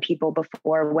pushback from people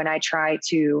before when I try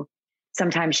to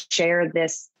sometimes share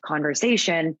this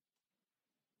conversation.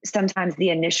 Sometimes the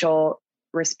initial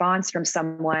response from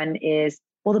someone is,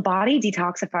 well, the body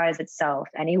detoxifies itself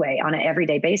anyway on an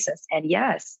everyday basis. And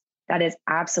yes, that is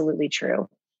absolutely true.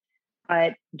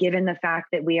 But given the fact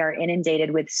that we are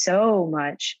inundated with so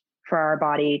much for our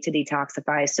body to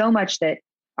detoxify, so much that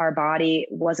our body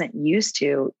wasn't used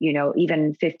to,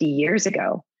 even 50 years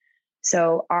ago.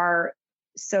 So our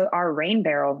rain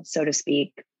barrel, so to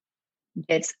speak,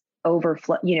 it's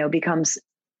overflow, becomes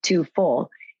too full.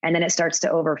 And then it starts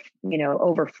to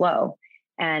overflow.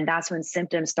 And that's when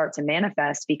symptoms start to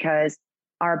manifest because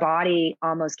our body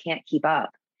almost can't keep up.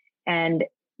 And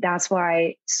that's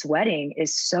why sweating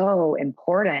is so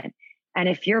important. And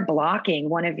if you're blocking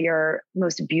one of your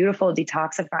most beautiful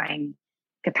detoxifying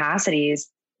capacities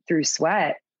through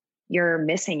sweat, you're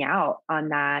missing out on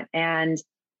that. And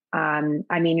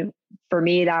for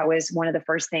me, that was one of the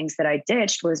first things that I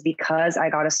ditched, was because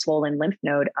I got a swollen lymph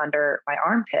node under my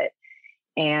armpit.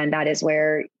 And that is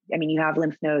where, you have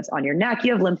lymph nodes on your neck,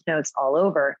 you have lymph nodes all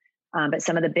over. But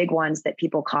some of the big ones that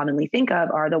people commonly think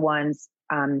of are the ones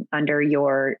under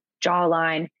your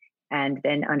jawline and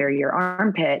then under your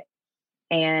armpit.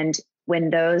 And when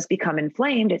those become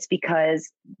inflamed, it's because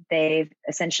they've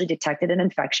essentially detected an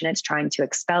infection. It's trying to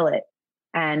expel it.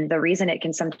 And the reason it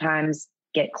can sometimes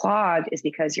get clogged is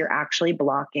because you're actually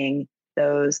blocking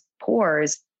those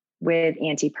pores with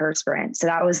antiperspirant. So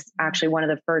that was actually one of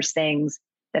the first things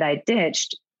that I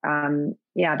ditched,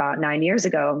 about 9 years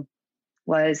ago,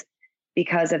 was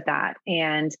because of that.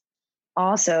 And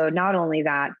also, not only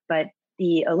that, but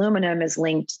the aluminum is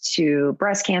linked to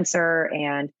breast cancer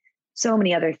and so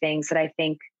many other things that I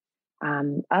think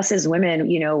us as women,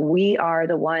 we are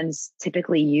the ones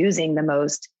typically using the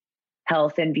most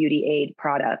health and beauty aid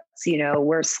products.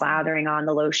 We're slathering on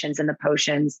the lotions and the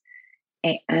potions.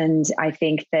 And I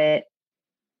think that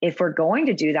if we're going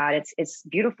to do that, it's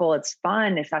beautiful. It's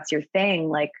fun. If that's your thing,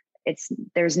 like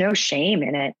there's no shame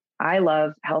in it. I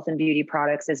love health and beauty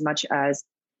products as much as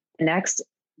the next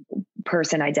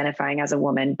person identifying as a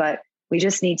woman, but we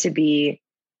just need to be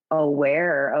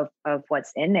aware of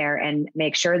what's in there and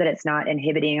make sure that it's not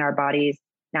inhibiting our body's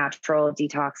natural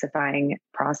detoxifying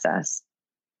process.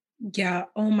 Yeah.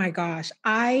 Oh my gosh.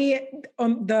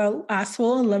 The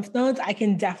swollen lymph nodes, I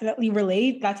can definitely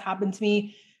relate. That's happened to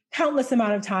me countless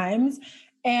amount of times.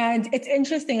 And it's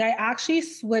interesting. I actually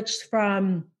switched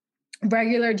from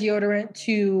regular deodorant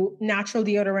to natural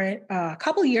deodorant a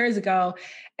couple years ago.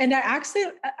 And I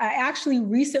actually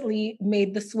recently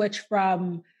made the switch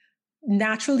from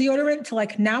natural deodorant to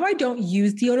like, now I don't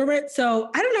use deodorant. So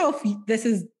I don't know if this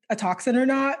is a toxin or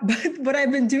not, but what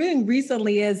I've been doing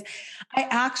recently is I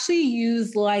actually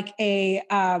use like a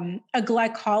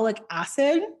glycolic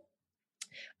acid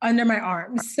under my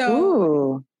arms. So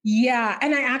Ooh. yeah,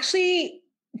 and I actually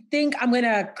think I'm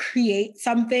gonna create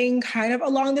something kind of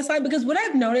along this line, because what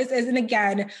I've noticed is, and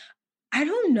again, I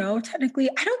don't know technically,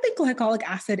 I don't think glycolic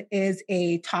acid is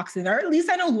a toxin, or at least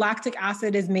I know lactic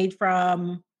acid is made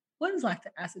from, what is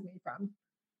lactic acid made from?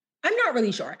 I'm not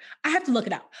really sure. I have to look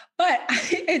it up, but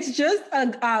it's just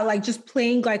like just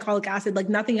plain glycolic acid, like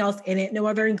nothing else in it, no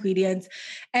other ingredients,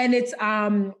 and it's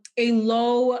a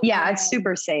low. Yeah, it's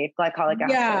super safe, glycolic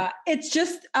acid. Yeah, it's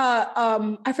just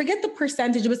I forget the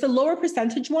percentage, but it's a lower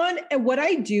percentage one. And what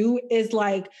I do is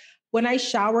like when I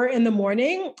shower in the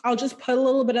morning, I'll just put a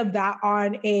little bit of that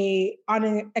on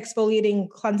an exfoliating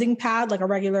cleansing pad, like a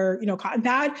regular, cotton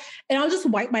pad, and I'll just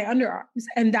wipe my underarms.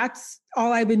 And that's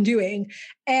all I've been doing.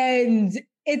 And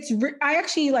I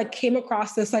actually like came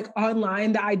across this like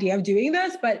online, the idea of doing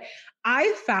this, but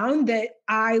I found that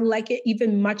I like it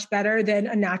even much better than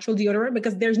a natural deodorant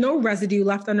because there's no residue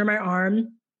left under my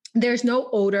arm. There's no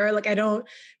odor. Like I don't,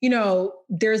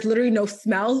 there's literally no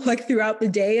smell like throughout the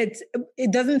day.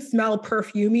 It doesn't smell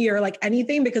perfumey or like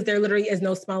anything because there literally is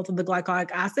no smell to the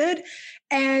glycolic acid.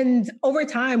 And over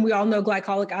time, we all know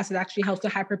glycolic acid actually helps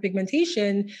with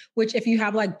hyperpigmentation, which if you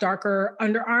have like darker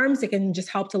underarms, it can just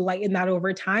help to lighten that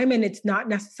over time. And it's not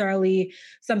necessarily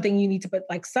something you need to put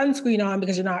like sunscreen on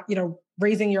because you're not,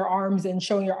 raising your arms and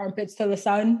showing your armpits to the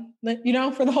sun,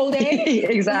 for the whole day.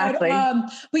 Exactly.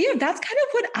 But yeah, that's kind of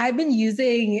what I've been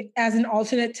using as an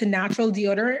alternate to natural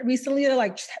deodorant recently to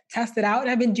like test it out.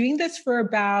 And I've been doing this for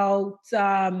about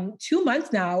 2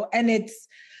 months now. And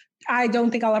I don't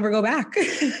think I'll ever go back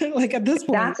like at this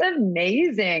point. That's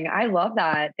amazing. I love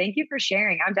that. Thank you for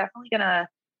sharing. I'm definitely gonna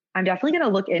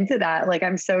look into that. Like,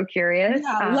 I'm so curious.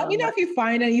 Yeah, let me know if you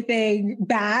find anything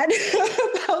bad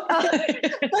about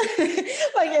this.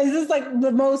 Like, is this like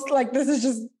the most, like, this is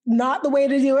just not the way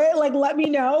to do it? Like, let me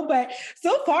know. But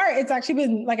so far, it's actually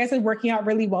been, like I said, working out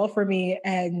really well for me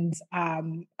and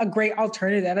a great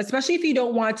alternative, especially if you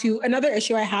don't want to. Another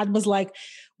issue I had was like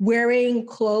wearing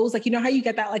clothes, like, how you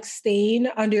get that like stain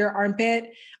under your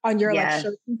armpit on your like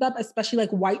shirts and stuff, especially like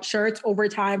white shirts over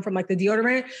time from like the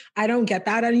deodorant. I don't get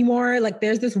that anymore. Like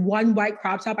there's this one white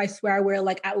crop top I swear I wear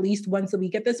like at least once a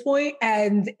week at this point,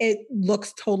 and it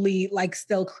looks totally like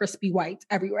still crispy white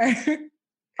everywhere.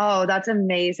 Oh, that's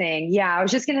amazing. Yeah, I was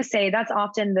just going to say that's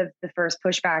often the first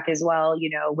pushback as well,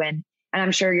 and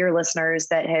I'm sure your listeners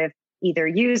that have either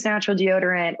used natural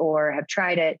deodorant or have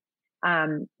tried it,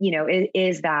 it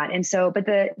is that. And so, but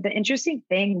the interesting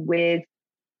thing with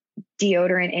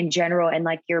deodorant in general and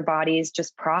like your body's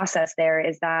just process there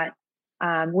is that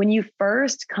when you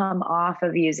first come off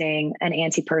of using an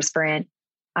antiperspirant,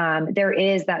 there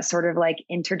is that sort of like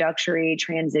introductory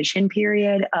transition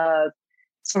period of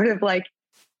sort of like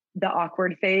the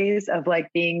awkward phase of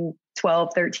like being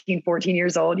 12, 13, 14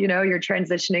 years old, you're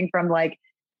transitioning from like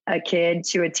a kid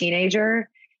to a teenager.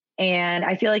 And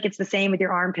I feel like it's the same with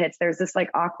your armpits. There's this like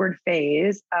awkward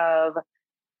phase of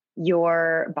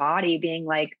your body being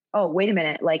like, oh, wait a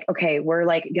minute. Like, okay, we're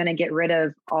like going to get rid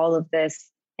of all of this.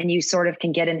 And you sort of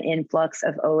can get an influx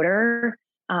of odor.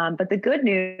 But the good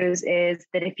news is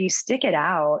that if you stick it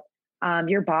out,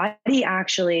 your body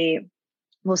actually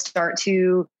will start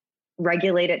to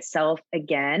regulate itself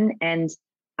again. And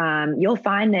you'll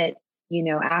find that,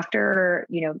 after,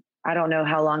 I don't know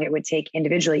how long it would take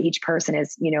individually. Each person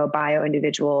is, a bio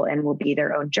individual and will be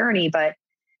their own journey. But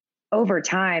over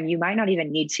time, you might not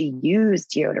even need to use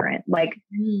deodorant. Like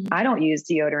I don't use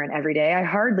deodorant every day. I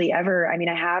hardly ever, I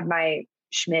have my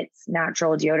Schmidt's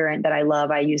natural deodorant that I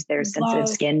love. I use their sensitive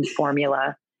skin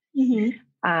formula.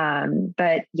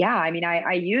 But yeah,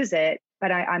 I use it,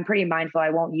 but I'm pretty mindful. I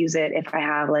won't use it if I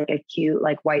have like a cute,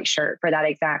 like white shirt for that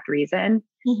exact reason.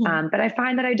 But I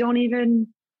find that I don't even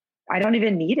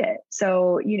need it.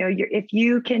 So, if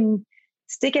you can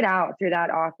stick it out through that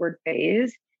awkward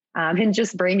phase, and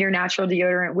just bring your natural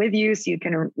deodorant with you so you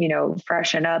can,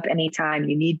 freshen up anytime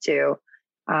you need to.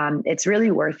 It's really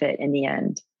worth it in the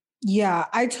end. Yeah,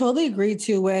 I totally agree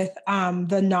too with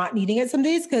the not needing it some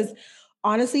days, because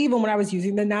honestly, even when I was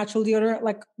using the natural deodorant,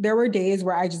 like there were days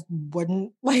where I just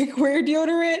wouldn't like wear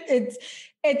deodorant.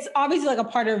 It's obviously like a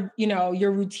part of,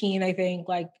 your routine, I think,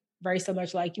 like very similar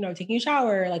to like, taking a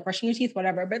shower, like brushing your teeth,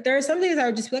 whatever. But there are some days I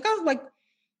would just be like, oh, like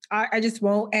I just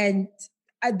won't. And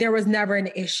there was never an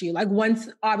issue. Like once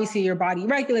obviously your body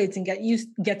regulates and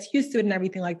gets used to it and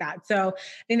everything like that. So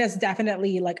I think that's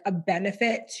definitely like a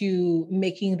benefit to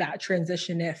making that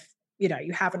transition if,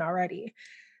 you haven't already.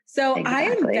 So I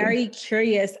am Exactly. very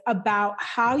curious about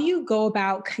how you go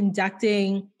about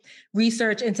conducting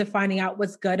research into finding out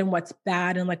what's good and what's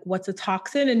bad and like what's a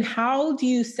toxin, and how do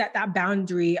you set that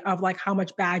boundary of like how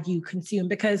much bad you consume?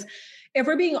 Because if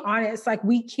we're being honest, like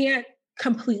we can't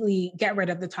completely get rid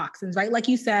of the toxins, right? Like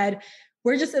you said,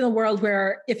 we're just in a world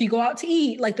where if you go out to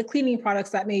eat, like the cleaning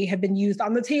products that may have been used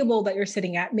on the table that you're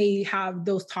sitting at may have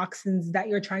those toxins that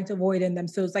you're trying to avoid in them.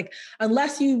 So it's like,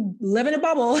 unless you live in a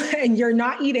bubble and you're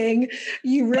not eating,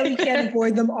 you really can't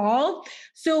avoid them all.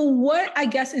 So what, I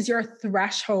guess, is your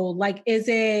threshold? Like, is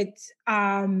it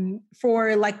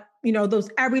for like, those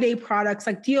everyday products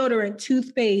like deodorant,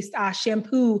 toothpaste,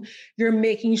 shampoo, you're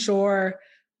making sure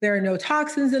there are no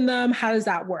toxins in them? How does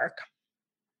that work?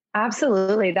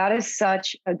 Absolutely. That is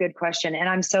such a good question. And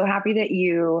I'm so happy that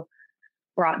you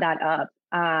brought that up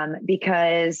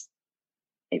because,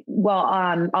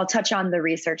 I'll touch on the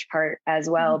research part as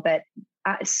well. But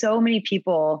so many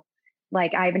people,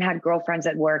 like I even had girlfriends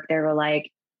at work, they were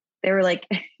like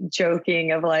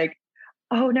joking of like,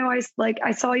 oh no,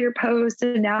 I saw your post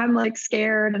and now I'm like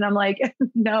scared. And I'm like,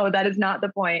 no, that is not the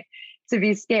point to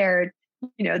be scared.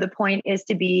 The point is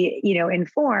to be,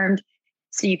 informed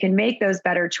so you can make those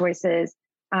better choices.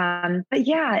 But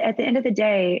yeah, at the end of the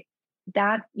day,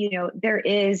 that, there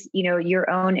is, your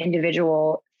own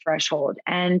individual threshold.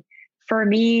 And for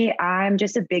me, I'm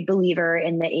just a big believer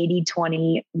in the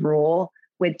 80-20 rule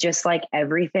with just like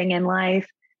everything in life.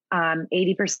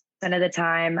 80% of the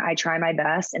time I try my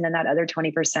best. And then that other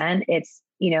 20%, it's,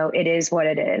 it is what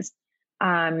it is.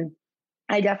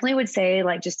 I definitely would say,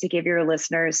 like, just to give your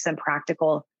listeners some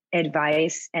practical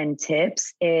advice and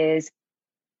tips is,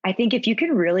 I think if you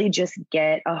can really just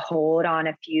get a hold on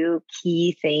a few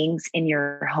key things in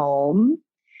your home,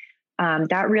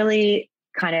 that really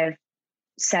kind of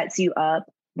sets you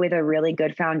up with a really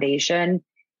good foundation.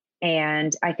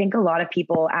 And I think a lot of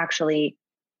people actually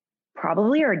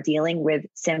probably are dealing with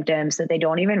symptoms that they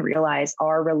don't even realize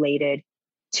are related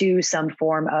to some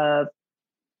form of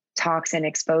toxin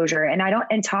exposure.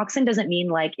 And toxin doesn't mean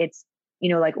like it's,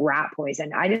 like rat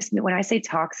poison. When I say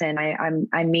toxin,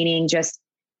 I'm meaning just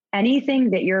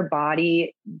anything that your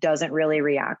body doesn't really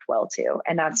react well to.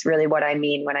 And that's really what I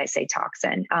mean when I say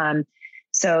toxin.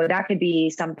 So that could be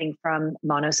something from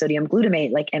monosodium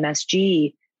glutamate, like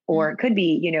MSG, or it could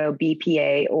be,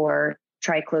 BPA or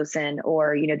triclosan,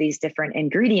 or, these different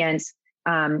ingredients.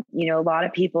 A lot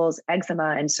of people's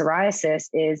eczema and psoriasis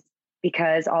is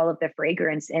because all of the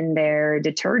fragrance in their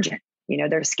detergent,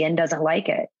 their skin doesn't like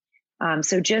it.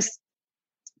 So just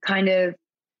kind of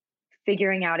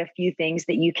figuring out a few things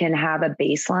that you can have a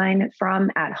baseline from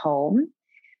at home,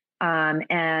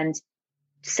 and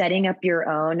setting up your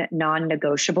own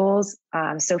non-negotiables.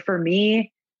 So for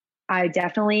me, I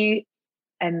definitely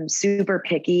am super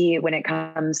picky when it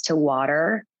comes to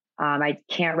water. I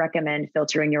can't recommend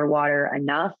filtering your water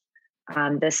enough.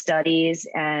 The studies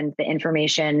and the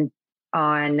information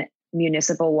on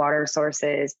municipal water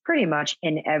sources pretty much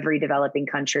in every developing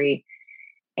country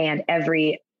and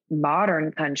every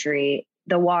modern country,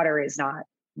 the water is not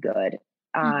good.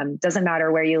 Doesn't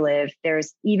matter where you live.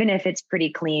 Even if it's pretty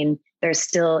clean, there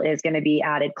still is going to be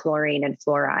added chlorine and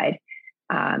fluoride.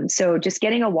 So just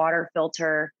getting a water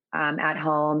filter at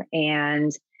home,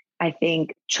 and I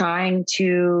think trying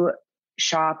to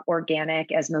shop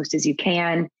organic as most as you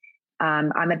can.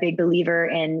 I'm a big believer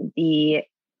in the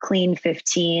Clean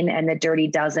 15 and the Dirty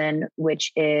Dozen,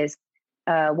 which is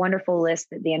a wonderful list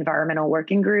that the Environmental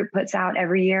Working Group puts out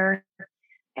every year.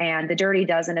 And the Dirty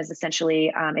Dozen is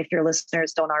essentially, if your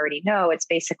listeners don't already know, it's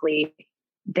basically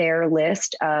their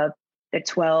list of the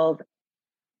 12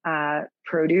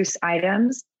 produce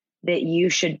items that you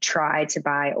should try to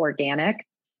buy organic.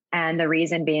 And the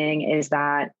reason being is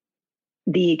that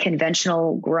the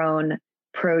conventional grown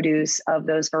produce of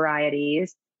those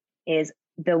varieties is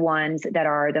the ones that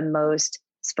are the most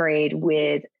sprayed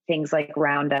with things like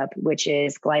Roundup, which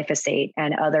is glyphosate,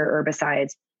 and other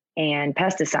herbicides and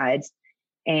pesticides.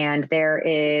 And there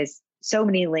is so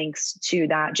many links to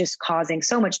that just causing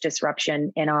so much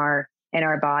disruption in our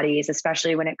bodies,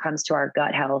 especially when it comes to our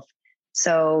gut health.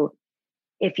 So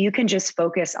if you can just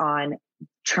focus on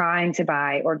trying to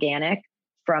buy organic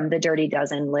from the Dirty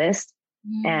Dozen list,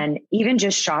 and even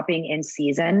just shopping in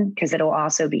season, because it'll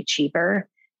also be cheaper,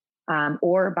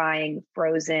 or buying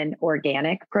frozen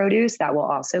organic produce, that will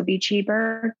also be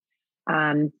cheaper.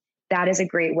 That is a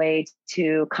great way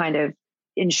to kind of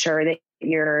ensure that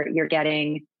you're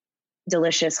getting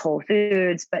delicious whole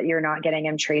foods, but you're not getting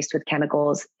them traced with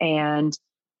chemicals. And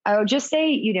I would just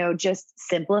say, just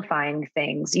simplifying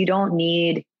things. You don't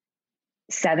need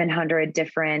 700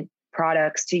 different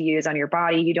products to use on your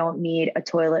body. You don't need a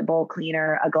toilet bowl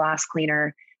cleaner, a glass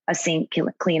cleaner, a sink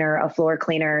cleaner, a floor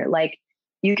cleaner. Like,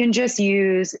 you can just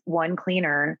use one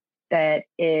cleaner that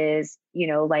is,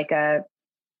 like a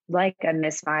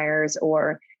Miss Myers,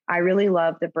 or I really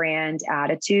love the brand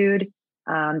Attitude.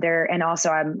 And also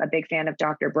I'm a big fan of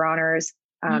Dr. Bronner's.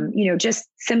 Just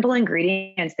simple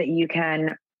ingredients that you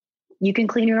can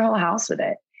clean your whole house with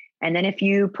it. And then if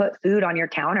you put food on your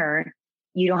counter,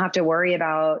 you don't have to worry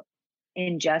about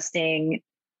ingesting,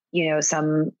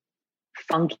 some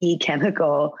funky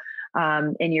chemical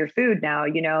in your food now,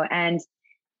 and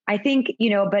I think,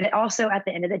 but also at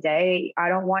the end of the day, I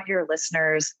don't want your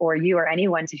listeners or you or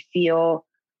anyone to feel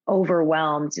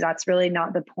overwhelmed. That's really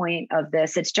not the point of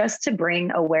this. It's just to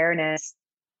bring awareness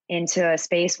into a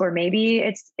space where maybe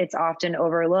it's often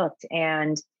overlooked,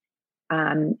 and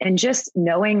just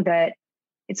knowing that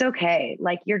it's okay.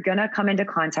 Like, you're going to come into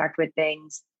contact with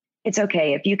things. It's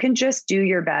okay. If you can just do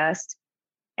your best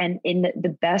and in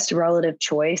the best relative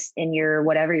choice in your,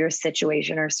 whatever your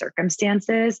situation or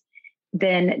circumstances,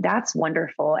 then that's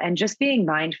wonderful. And just being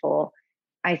mindful,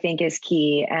 I think, is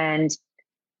key. And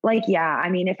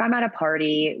if I'm at a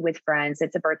party with friends,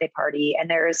 it's a birthday party, and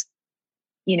there's,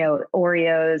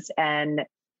 Oreos and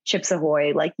Chips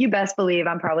Ahoy, like, you best believe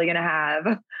I'm probably going to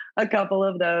have a couple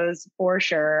of those for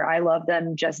sure. I love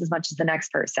them just as much as the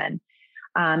next person.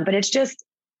 But it's just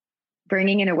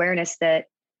bringing an awareness that,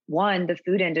 one, the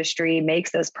food industry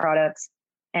makes those products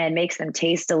and makes them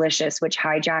taste delicious, which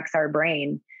hijacks our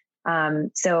brain.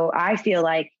 So I feel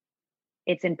like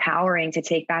it's empowering to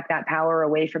take back that power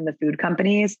away from the food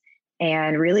companies,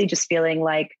 and really just feeling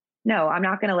like, no, I'm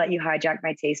not going to let you hijack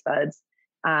my taste buds,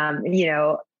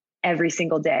 every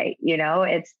single day,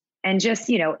 and just,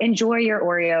 enjoy your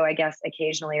Oreo, I guess,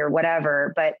 occasionally or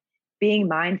whatever, but being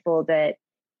mindful that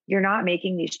you're not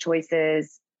making these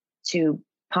choices to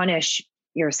punish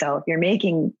yourself. You're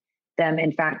making them,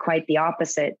 in fact, quite the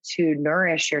opposite, to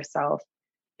nourish yourself,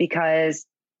 because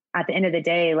at the end of the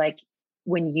day, like,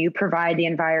 when you provide the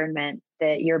environment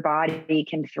that your body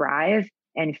can thrive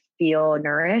and feel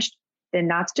nourished, then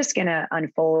that's just going to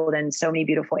unfold in so many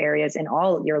beautiful areas in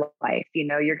all of your life.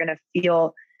 You're going to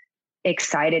feel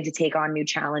excited to take on new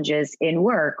challenges in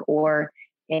work or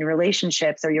in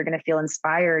relationships, or you're going to feel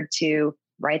inspired to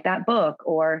write that book,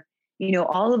 or,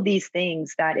 all of these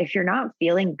things that if you're not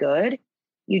feeling good,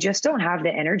 you just don't have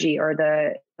the energy or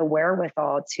the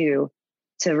wherewithal to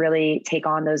really take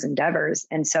on those endeavors.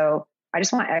 And so I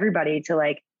just want everybody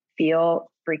to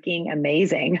feel freaking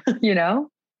amazing,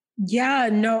 Yeah,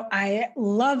 no, I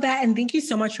love that. And thank you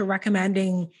so much for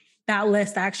recommending that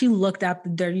list. I actually looked up the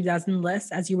Dirty Dozen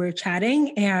list as you were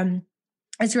chatting, and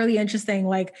it's really interesting.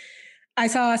 Like, I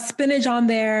saw spinach on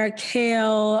there,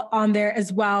 kale on there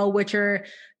as well, which are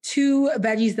two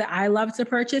veggies that I love to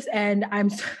purchase. And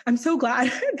I'm so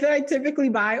glad that I typically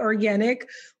buy organic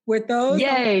with those.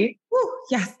 Yay. Woo,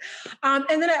 yes. And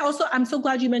then I'm so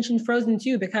glad you mentioned frozen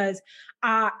too, because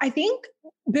I think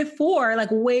before,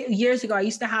 way years ago, I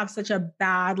used to have such a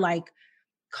bad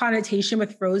connotation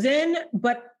with frozen,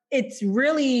 but it's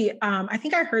really, I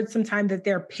think I heard sometime that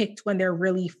they're picked when they're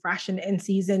really fresh and in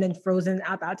season and frozen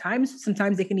at that time. So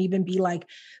sometimes they can even be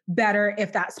better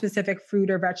if that specific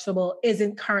fruit or vegetable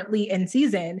isn't currently in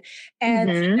season.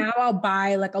 And now I'll buy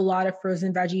a lot of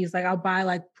frozen veggies. I'll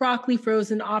buy broccoli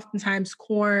frozen, oftentimes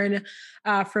corn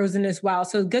frozen as well.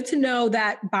 So good to know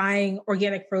that buying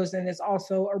organic frozen is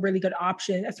also a really good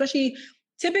option, especially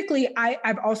typically,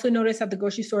 I've also noticed at the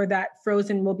grocery store that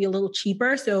frozen will be a little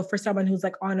cheaper. So for someone who's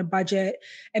on a budget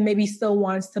and maybe still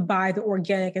wants to buy the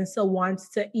organic and still wants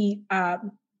to eat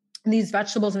these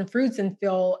vegetables and fruits and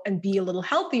feel and be a little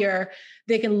healthier,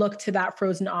 they can look to that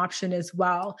frozen option as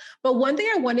well. But one thing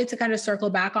I wanted to kind of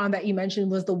circle back on that you mentioned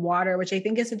was the water, which I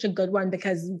think is such a good one,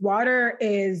 because water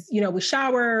is, we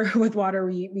shower with water,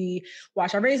 we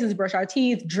wash our faces, brush our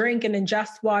teeth, drink and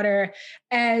ingest water.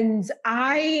 And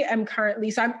I am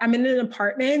currently, so I'm in an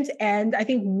apartment, and I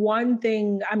think one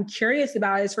thing I'm curious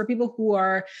about is for people who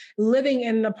are living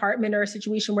in an apartment or a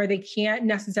situation where they can't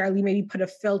necessarily maybe put a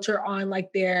filter on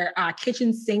their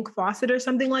kitchen sink faucet or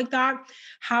something like that.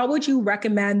 How would you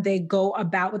recommend they go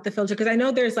about with the filter? Because I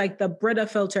know there's the Brita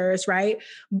filters, right?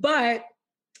 But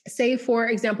say, for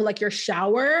example, your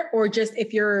shower, or just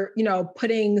if you're,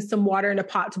 putting some water in a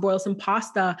pot to boil some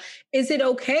pasta, is it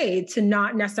okay to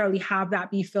not necessarily have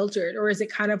that be filtered? Or is it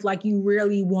kind of you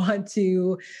really want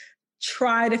to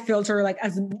try to filter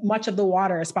as much of the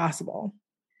water as possible?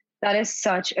 That is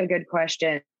such a good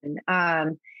question.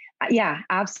 Yeah,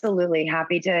 absolutely.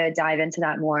 Happy to dive into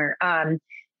that more.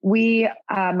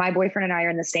 My boyfriend and I are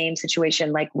in the same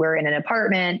situation. Like we're in an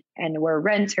apartment and we're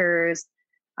renters.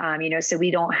 So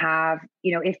we don't have,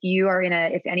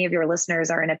 if any of your listeners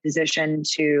are in a position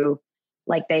to,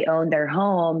 like, they own their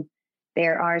home,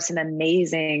 there are some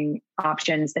amazing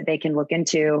options that they can look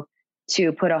into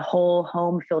to put a whole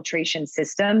home filtration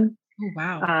system. Oh,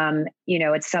 wow.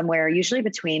 It's somewhere usually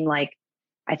between, like,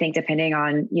 I think depending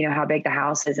on, how big the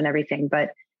house is and everything, but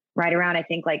right around, I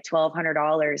think, like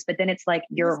 $1,200, but then it's like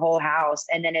your whole house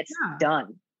and then it's Yeah.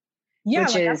 done. Yeah.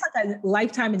 Which Like is that's like a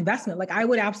lifetime investment. Like I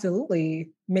would absolutely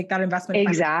make that investment.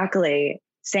 exactly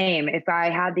same. If I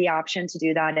had the option to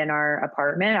do that in our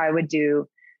apartment, I would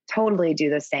totally do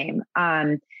the same.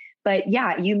 But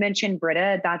yeah, you mentioned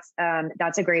Brita.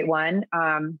 That's a great one.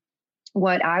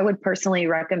 What I would personally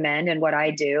recommend and what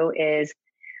I do is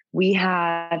we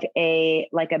have a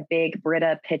big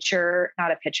Brita pitcher,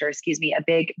 not a pitcher, excuse me, a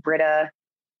big Brita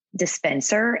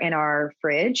dispenser in our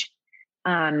fridge.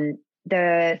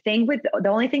 The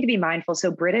only thing to be mindful.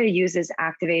 So Brita uses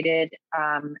activated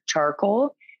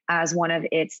charcoal as one of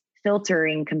its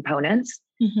filtering components.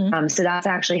 Mm-hmm. So that's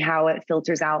actually how it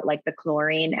filters out like the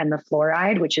chlorine and the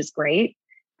fluoride, which is great.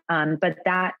 But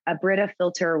a Brita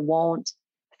filter won't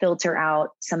filter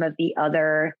out some of the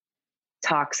other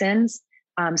toxins.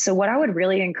 So what I would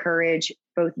really encourage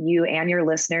both you and your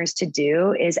listeners to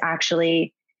do is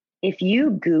actually, if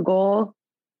you Google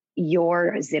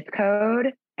your zip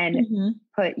code and Mm-hmm.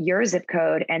 put your zip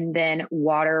code and then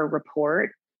water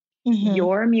report, Mm-hmm.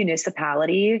 your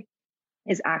municipality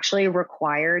is actually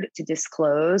required to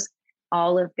disclose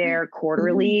all of their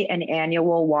quarterly and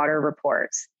annual water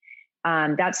reports.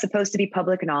 That's supposed to be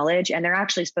public knowledge, and they're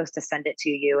actually supposed to send it to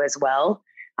you as well.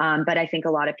 But I think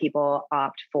a lot of people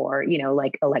opt for,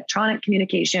 like electronic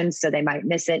communications, so they might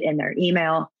miss it in their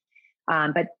email.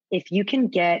 But if you can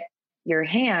get your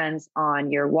hands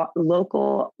on your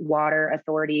local water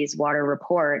authority's water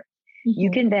report,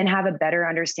 you can then have a better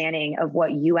understanding of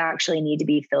what you actually need to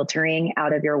be filtering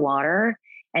out of your water.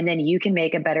 And then you can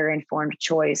make a better informed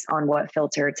choice on what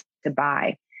filter to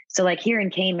buy. So like here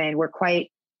in Cayman, we're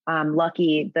quite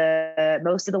lucky.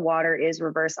 Most of the water is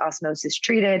reverse osmosis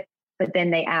treated, but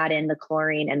then they add in the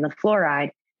chlorine and the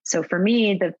fluoride. So for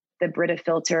me, the Brita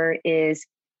filter is,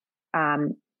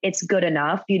 it's good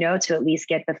enough, to at least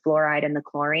get the fluoride and the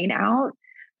chlorine out.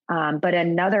 But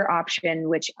another option,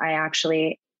 which I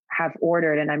actually have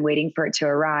ordered and I'm waiting for it to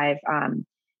arrive,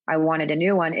 I wanted a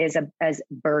new one, is as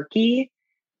Berkey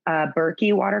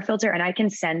water filter. And I can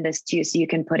send this to you so you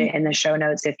can put it in the show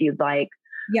notes if you'd like.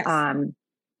 Yes.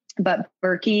 But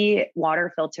Berkey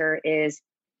water filter is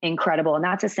incredible. And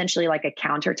that's essentially like a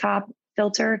countertop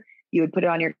filter. You would put it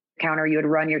on your counter, you would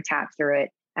run your tap through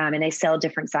it. And they sell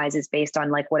different sizes based on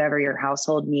like whatever your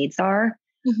household needs are.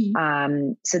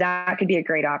 Mm-hmm. So that could be a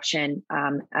great option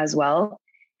as well.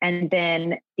 And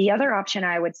then the other option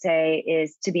I would say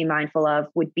is to be mindful of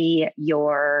would be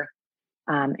your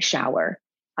shower.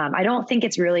 I don't think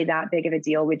it's really that big of a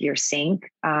deal with your sink.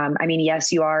 I mean,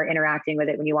 yes, you are interacting with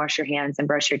it when you wash your hands and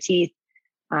brush your teeth.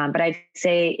 But I'd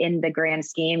say in the grand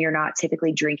scheme, you're not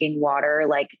typically drinking water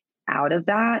like out of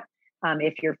that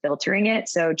if you're filtering it.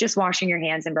 So just washing your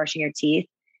hands and brushing your teeth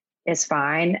is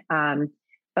fine.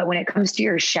 But when it comes to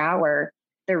your shower,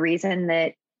 the reason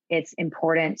that it's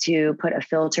important to put a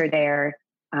filter there,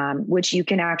 which you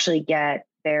can actually get,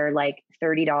 they're like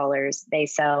 $30. They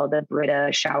sell the Brita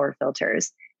shower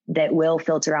filters that will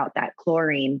filter out that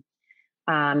chlorine.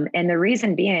 And the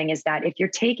reason being is that if you're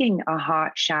taking a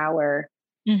hot shower,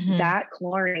 that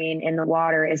chlorine in the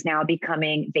water is now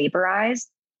becoming vaporized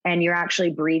and you're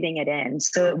actually breathing it in.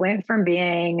 So it went from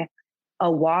being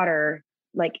a water,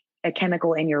 like a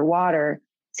chemical in your water,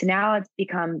 to now it's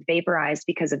become vaporized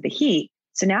because of the heat.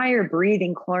 So now you're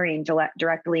breathing chlorine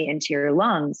directly into your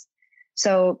lungs.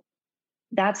 So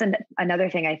that's another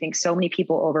thing I think so many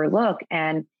people overlook.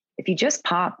 And if you just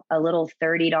pop a little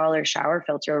 $30 shower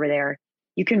filter over there,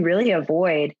 you can really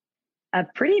avoid a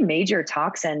pretty major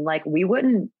toxin. Like we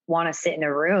wouldn't want to sit in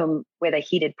a room with a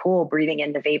heated pool breathing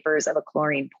in the vapors of a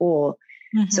chlorine pool.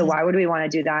 So why would we want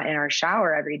to do that in our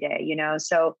shower every day?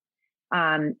 So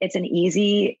it's an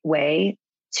easy way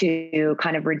to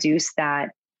kind of reduce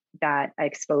that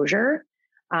exposure.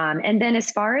 And then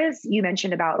as far as you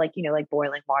mentioned about like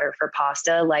boiling water for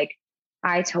pasta, like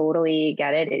I totally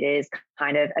get it. It is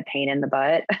kind of a pain in the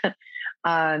butt.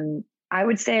 I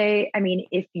would say, I mean,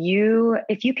 if you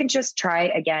can just try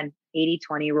again,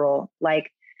 80-20 rule.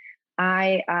 Like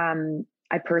I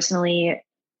personally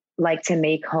like to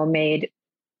make homemade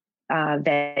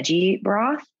veggie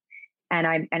broth.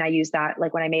 I use that,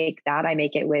 like when I make that, I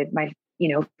make it with my,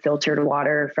 filtered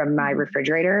water from my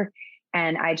refrigerator.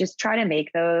 And I just try to make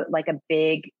like a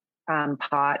big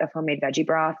pot of homemade veggie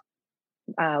broth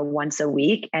once a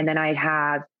week. And then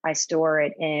I store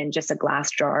it in just a glass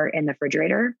jar in the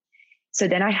refrigerator. So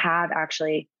then I have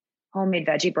actually homemade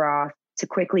veggie broth to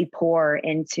quickly pour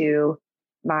into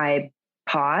my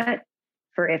pot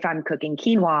for if I'm cooking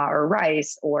quinoa or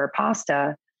rice or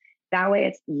pasta. That way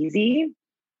it's easy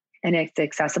and it's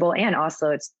accessible. And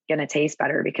also it's going to taste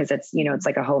better because it's, it's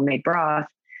like a homemade broth.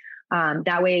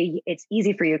 That way it's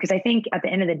easy for you. Cause I think at the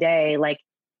end of the day, like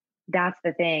that's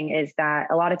the thing, is that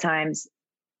a lot of times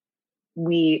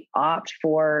we opt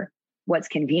for what's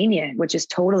convenient, which is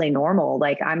totally normal.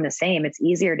 Like I'm the same. It's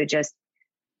easier to just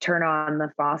turn on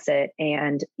the faucet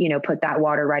and, put that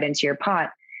water right into your pot.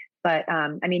 But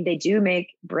they do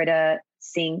make Brita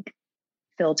sink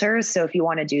filters. So if you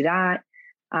want to do that,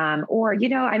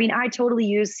 I totally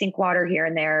use sink water here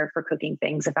and there for cooking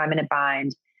things if I'm in a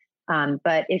bind.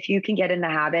 But if you can get in the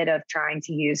habit of trying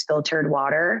to use filtered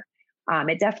water,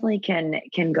 it definitely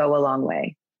can go a long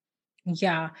way.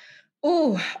 Yeah.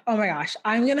 Oh my gosh.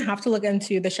 I'm going to have to look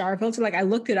into the shower filter. Like I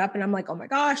looked it up and I'm like, oh my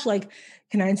gosh, like,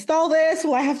 can I install this?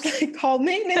 Will I have to call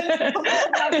maintenance?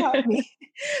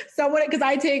 Someone, because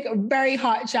I take very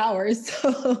hot showers.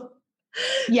 So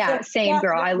yeah, same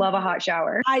girl. I love a hot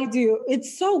shower. I do.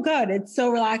 It's so good. It's so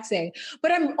relaxing.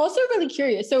 But I'm also really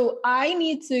curious. So I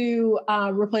need to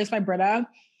replace my Brita.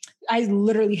 I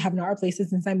literally have not replaced it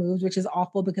since I moved, which is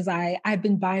awful because I've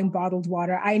been buying bottled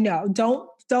water. I know. Don't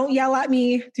yell at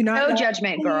me. Do not. No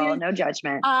judgment, girl. No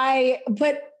judgment.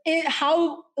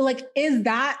 Is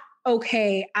that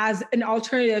okay as an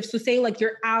alternative? So say like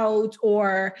you're out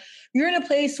or you're in a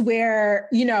place where,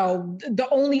 the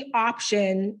only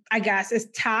option, I guess, is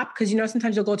tap. Cause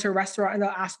sometimes you'll go to a restaurant and they'll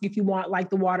ask you if you want like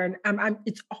the water and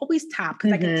it's always tap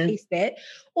because I can taste it.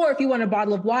 Or if you want a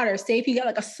bottle of water, say if you get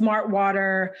like a Smart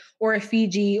Water or a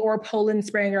Fiji or a Poland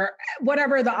Spring or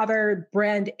whatever the other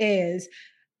brand is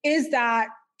that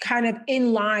kind of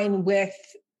in line with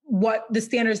what the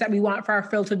standards that we want for our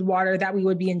filtered water that we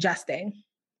would be ingesting?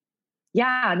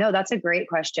 Yeah, no, that's a great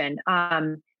question.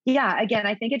 Again,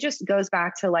 I think it just goes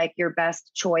back to like your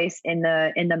best choice in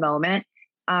the moment.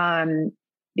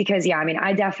 Because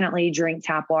I definitely drink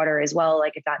tap water as well.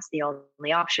 Like if that's the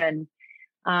only option.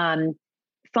 Fun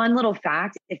little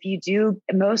fact,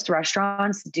 most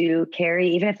restaurants do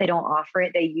carry, even if they don't offer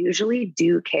it, they usually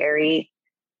do carry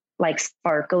like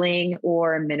sparkling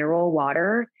or mineral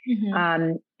water.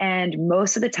 Mm-hmm. And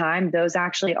most of the time those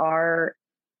actually are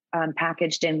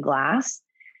packaged in glass.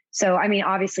 So,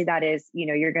 obviously that is,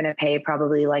 you're going to pay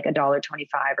probably like $1.25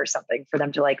 or something for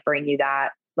them to like bring you that,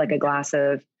 like a glass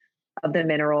of the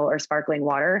mineral or sparkling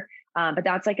water. But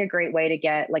that's like a great way to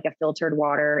get like a filtered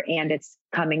water and it's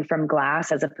coming from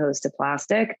glass as opposed to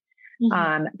plastic.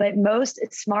 Mm-hmm. But most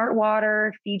Smart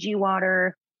Water, Fiji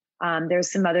water,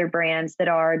 there's some other brands that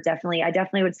are I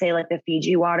definitely would say like the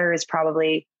Fiji water is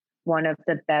probably one of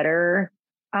the better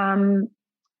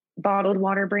bottled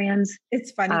water brands.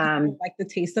 It's funny. I don't like the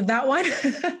taste of that one.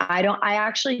 I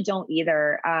actually don't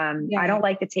either. I don't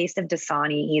like the taste of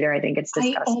Dasani either. I think it's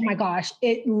disgusting. Oh my gosh.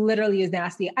 It literally is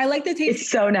nasty. I like the taste. It's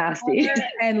so nasty.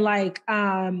 And like,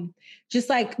 just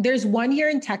like there's one here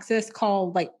in Texas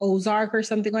called like Ozark or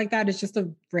something like that. It's just I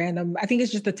think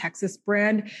it's just a Texas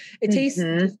brand. It tastes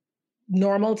just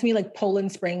normal to me, like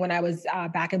Poland Spring when I was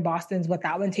back in Boston is what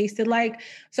that one tasted like.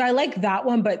 So I like that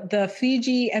one, but the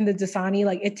Fiji and the Dasani,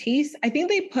 like it tastes, I think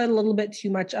they put a little bit too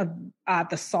much of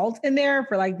the salt in there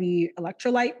for like the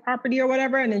electrolyte property or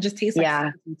whatever. And it just tastes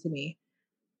like to me.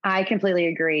 I completely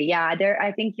agree. Yeah.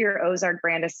 I think your Ozark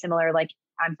brand is similar. Like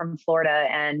I'm from Florida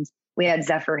and we had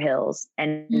Zephyr Hills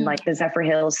and like the Zephyr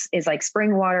Hills is like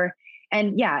spring water.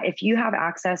 And yeah, if you have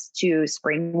access to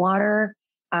spring water,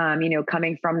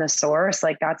 coming from the source,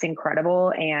 like that's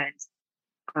incredible. And,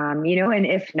 and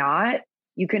if not,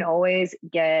 you can always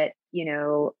get,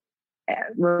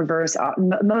 reverse,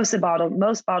 most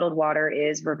bottled water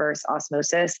is reverse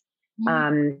osmosis.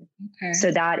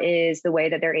 So that is the way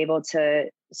that they're able to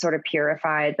sort of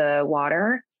purify the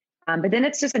water. But then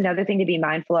it's just another thing to be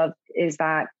mindful of is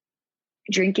that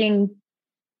drinking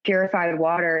purified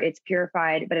water, it's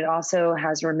purified, but it also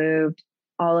has removed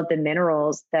all of the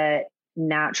minerals that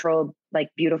natural, like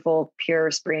beautiful, pure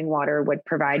spring water would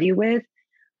provide you with.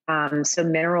 So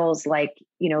minerals like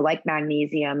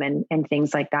magnesium and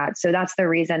things like that. So that's the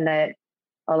reason that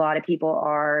a lot of people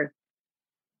are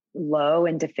low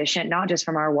and deficient, not just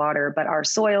from our water, but our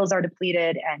soils are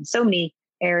depleted and so many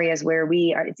areas where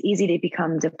it's easy to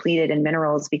become depleted in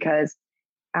minerals because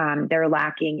they're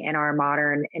lacking in our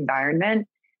modern environment.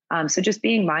 So just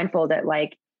being mindful that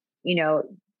like, you know,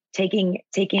 taking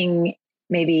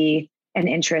maybe an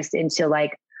interest into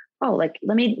like, oh, like,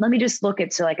 let me just look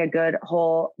into like a good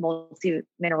whole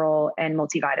multi-mineral and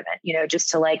multivitamin, you know, just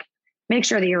to like make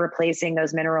sure that you're replacing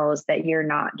those minerals that you're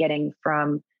not getting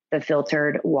from the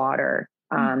filtered water.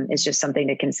 Is just something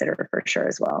to consider for sure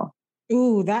as well.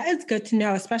 Ooh, that is good to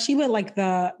know, especially with like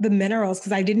the minerals,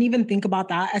 because I didn't even think about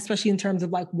that, especially in terms of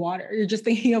like water. You're just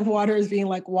thinking of water as being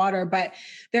like water, but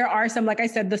there are some, like I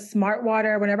said, the smart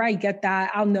water. Whenever I get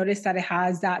that, I'll notice that it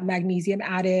has that magnesium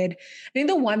added. I think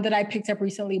the one that I picked up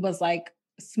recently was like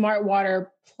smart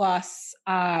water plus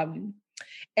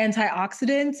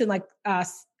antioxidants and like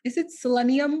is it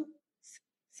selenium?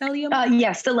 Selenium?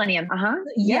 Yes, selenium. Yep.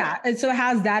 Yeah, and so it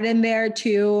has that in there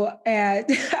too. And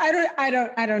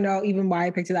I don't know even why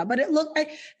I picked it up, but it looked. I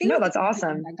think No, it was that's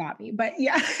awesome. that got me. But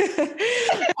yeah,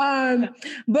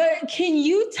 but can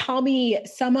you tell me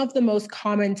some of the most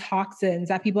common toxins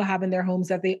that people have in their homes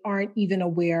that they aren't even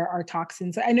aware are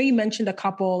toxins? I know you mentioned a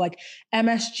couple like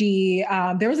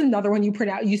MSG. There was another one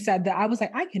you said that I was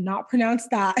like I cannot pronounce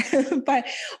that. But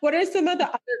what are some of the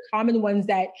other common ones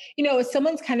that if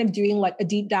someone's kind of doing like a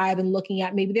deep dive and looking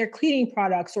at maybe their cleaning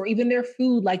products or even their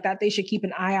food like that, they should keep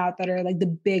an eye out that are like the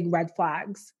big red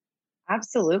flags?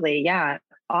 Absolutely. Yeah.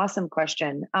 Awesome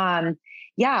question.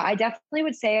 Yeah, I definitely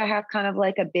would say I have kind of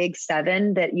like a big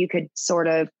 7 that you could sort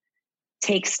of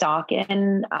take stock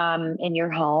in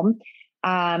your home.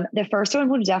 The first one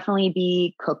would definitely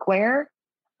be cookware.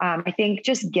 I think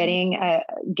just getting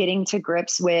to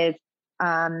grips with,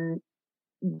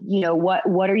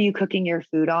 what are you cooking your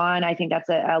food on? I think that's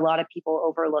a lot of people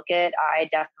overlook it. I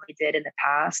definitely did in the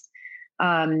past.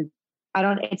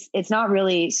 It's not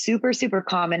really super, super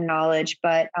common knowledge,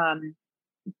 but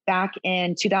back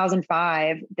in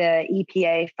 2005, the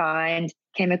EPA fined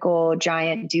chemical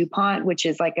giant DuPont, which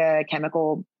is like a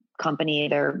chemical company.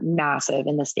 They're massive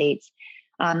in the States.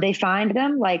 They fined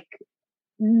them like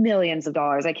millions of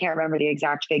dollars. I can't remember the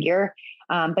exact figure,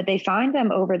 but they fined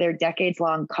them over their decades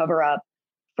long cover up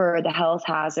for the health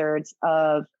hazards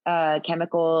of a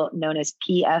chemical known as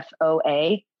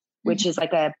PFOA, which is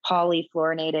like a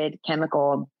polyfluorinated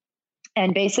chemical.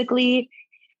 And basically,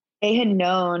 they had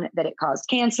known that it caused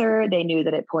cancer. They knew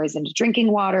that it poisoned drinking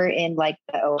water in like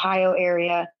the Ohio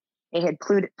area. It had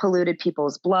polluted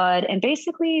people's blood. And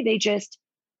basically, they just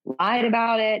lied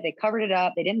about it. They covered it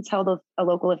up. They didn't tell the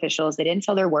local officials. They didn't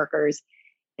tell their workers.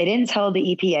 They didn't tell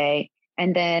the EPA.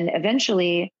 And then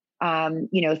eventually,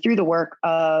 through the work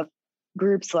of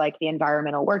groups like the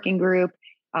Environmental Working Group,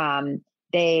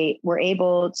 they were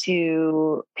able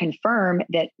to confirm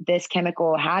that this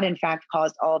chemical had in fact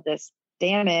caused all of this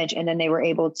damage. And then they were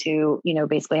able to,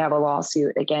 basically have a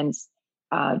lawsuit against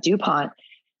DuPont.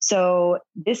 So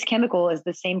this chemical is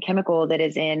the same chemical that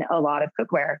is in a lot of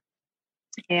cookware.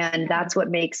 And that's what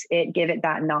makes it give it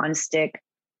that nonstick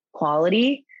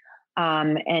quality.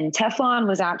 And Teflon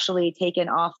was actually taken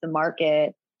off the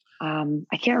market.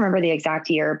 I can't remember the exact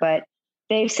year, but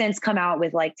they've since come out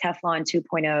with like Teflon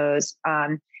 2.0s.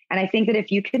 And I think that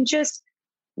if you can just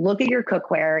look at your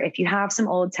cookware, if you have some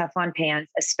old Teflon pans,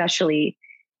 especially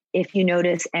if you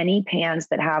notice any pans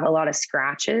that have a lot of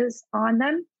scratches on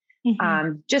them,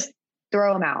 just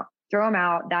throw them out. Throw them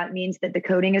out. That means that the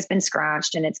coating has been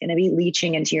scratched and it's going to be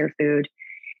leaching into your food.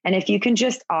 And if you can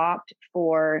just opt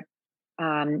for,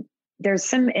 there's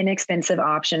some inexpensive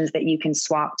options that you can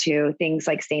swap to, things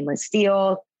like stainless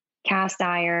steel, cast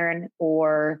iron,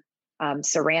 or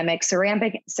ceramic.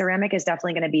 Ceramic is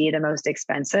definitely going to be the most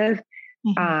expensive,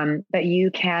 but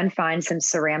you can find some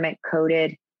ceramic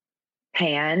coated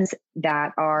pans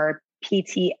that are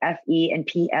PTFE and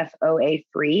PFOA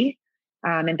free.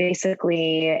 And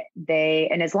basically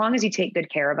and as long as you take good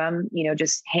care of them,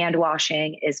 just hand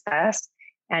washing is best.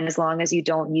 And as long as you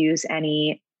don't use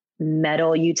any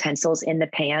metal utensils in the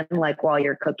pan, like while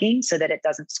you're cooking, so that it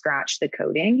doesn't scratch the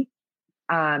coating,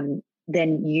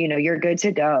 then, you're good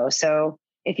to go. So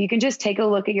if you can just take a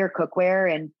look at your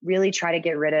cookware and really try to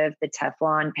get rid of the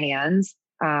Teflon pans,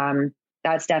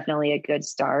 that's definitely a good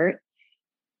start.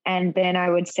 And then I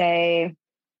would say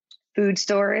food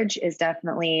storage is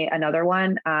definitely another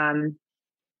one. I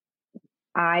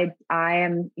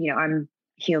am, I'm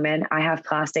human. I have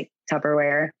plastic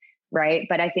Tupperware, right?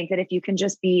 But I think that if you can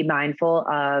just be mindful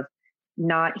of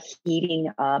not heating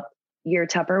up your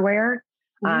Tupperware,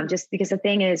 just because the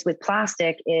thing is with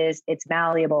plastic is it's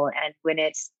malleable, and when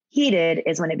it's heated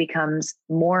is when it becomes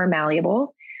more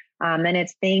malleable. And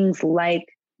it's things like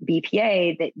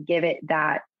BPA that give it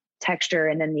that texture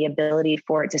and then the ability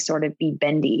for it to sort of be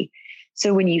bendy.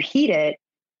 So when you heat it,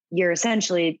 you're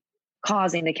essentially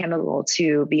causing the chemical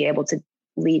to be able to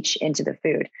leach into the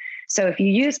food. So if you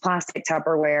use plastic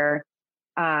Tupperware,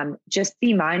 just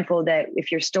be mindful that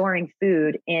if you're storing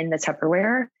food in the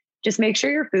Tupperware, just make sure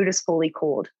your food is fully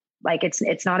cooled. Like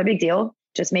it's not a big deal.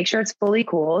 Just make sure it's fully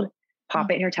cooled,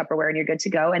 pop it in your Tupperware and you're good to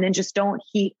go. And then just don't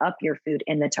heat up your food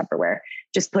in the Tupperware.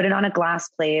 Just put it on a glass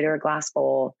plate or a glass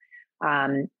bowl.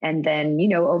 And then,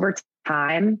 over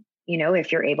time,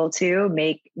 if you're able to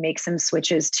make some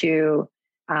switches to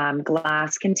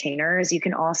glass containers. You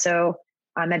can also,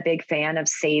 I'm a big fan of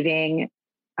saving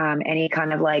any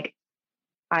kind of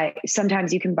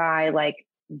sometimes you can buy like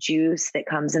juice that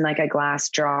comes in like a glass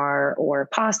jar or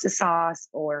pasta sauce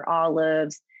or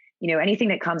olives, anything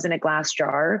that comes in a glass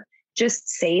jar, just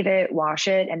save it, wash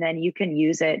it, and then you can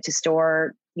use it to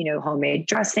store, homemade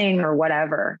dressing or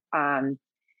whatever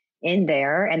in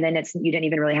there. And then you didn't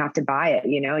even really have to buy it,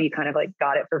 you kind of like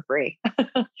got it for free.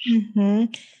 Mm-hmm.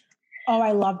 Oh,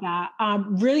 I love that.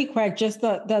 Really quick, just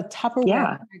the Tupperware.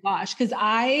 Yeah. Oh my gosh. Cause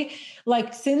I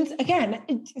since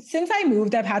I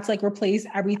moved, I've had to like replace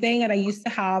everything. And I used to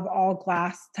have all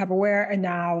glass Tupperware. And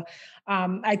now,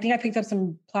 I think I picked up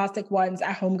some plastic ones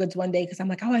at Home Goods one day. Cause I'm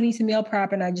like, oh, I need to meal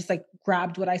prep. And I just like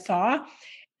grabbed what I saw.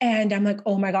 And I'm like,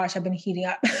 oh my gosh, I've been heating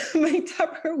up my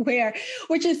Tupperware,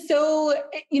 which is so,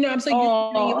 I'm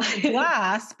so used to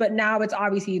glass, but now it's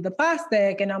obviously the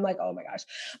plastic. And I'm like, oh my gosh.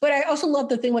 But I also love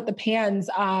the thing with the pans.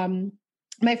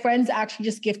 My friends actually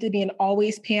just gifted me an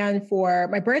Always pan for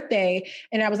my birthday.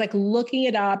 And I was like looking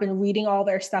it up and reading all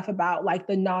their stuff about like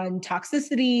the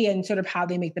non-toxicity and sort of how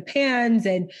they make the pans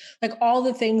and like all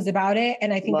the things about it.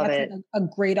 And I think that's a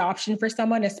great option for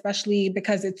someone, especially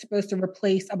because it's supposed to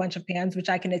replace a bunch of pans, which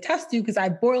I can attest to because I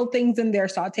boiled things in there,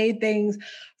 sauteed things,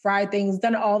 fried things,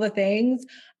 done all the things.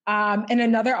 And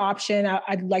another option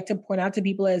I'd like to point out to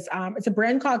people is it's a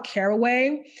brand called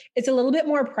Caraway. It's a little bit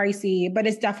more pricey, but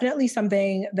it's definitely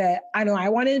something that I know I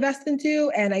want to invest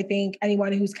into. And I think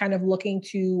anyone who's kind of looking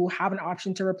to have an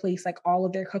option to replace like all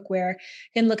of their cookware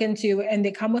can look into. And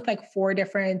they come with like 4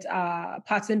 different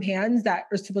pots and pans that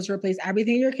are supposed to replace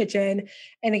everything in your kitchen.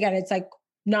 And again, it's like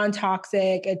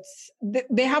non-toxic.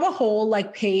 They have a whole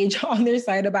like page on their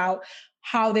site about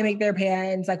how they make their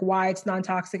pans, like why it's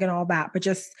non-toxic and all that, but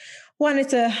just wanted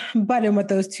to butt in with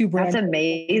those 2 brands. That's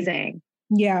amazing.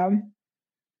 Yeah.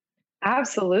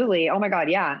 Absolutely. Oh my God.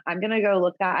 Yeah. I'm going to go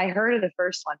look that. I heard of the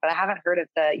first one, but I haven't heard of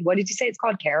what did you say it's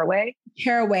called? Caraway?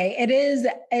 Caraway.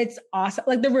 It's awesome.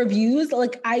 Like the reviews,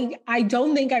 like I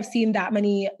don't think I've seen that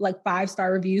many like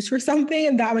 5-star reviews for something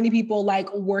and that many people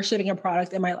like worshiping a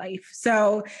product in my life.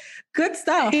 So good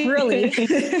stuff, really.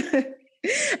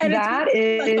 And that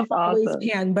is like awesome.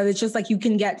 Pan, but it's just like you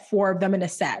can get 4 of them in a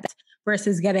set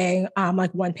versus getting like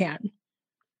 1 pan.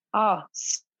 Oh,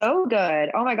 so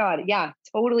good. Oh my God. Yeah.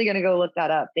 Totally going to go look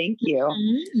that up. Thank you.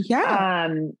 Mm-hmm. Yeah.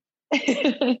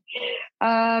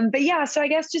 But yeah, so I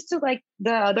guess just to like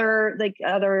the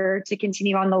other to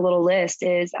continue on the little list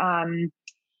is, I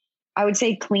would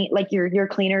say clean, like your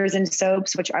cleaners and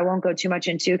soaps, which I won't go too much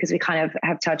into because we kind of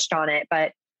have touched on it,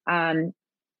 but, I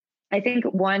think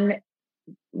one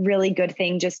really good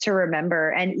thing just to remember,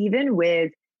 and even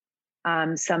with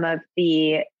some of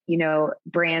the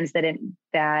brands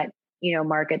that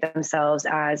market themselves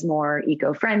as more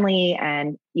eco-friendly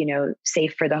and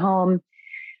safe for the home,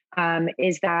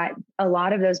 is that a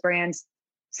lot of those brands,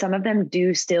 some of them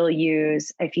do still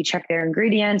use, if you check their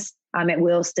ingredients, it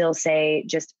will still say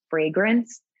just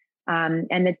fragrance,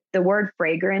 and the word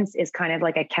fragrance is kind of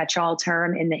like a catch-all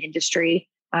term in the industry.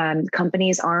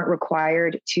 Companies aren't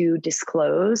required to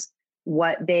disclose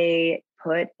what they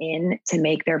put in to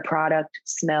make their product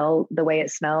smell the way it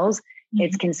smells. Mm-hmm.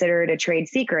 It's considered a trade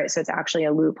secret. So it's actually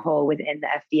a loophole within the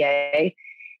FDA.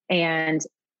 And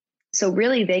so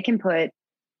really they can put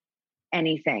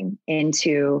anything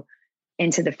into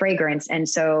the fragrance. And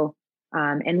so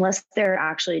unless they're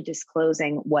actually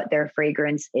disclosing what their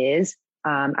fragrance is,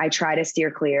 I try to steer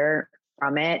clear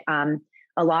from it.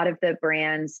 A lot of the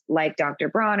brands like Dr.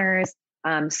 Bronner's,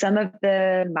 some of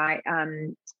the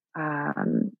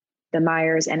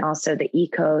Myers and also the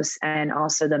Ecos and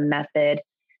also the Method.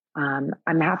 I'm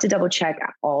gonna have to double check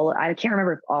I can't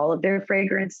remember if all of their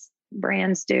fragrance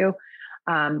brands do,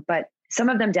 but some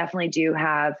of them definitely do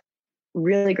have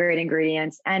really great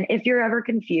ingredients. And if you're ever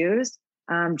confused,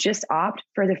 just opt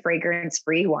for the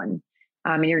fragrance-free one.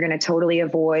 And you're going to totally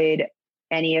avoid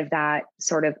any of that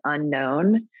sort of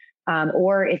unknown.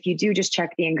 Or if you do just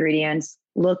check the ingredients,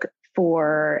 look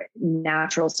for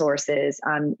natural sources.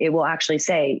 It will actually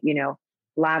say,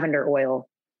 lavender oil,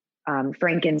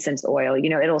 frankincense oil,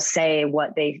 it'll say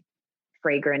what they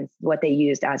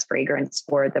used as fragrance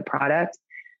for the product.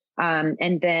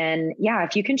 And then, yeah,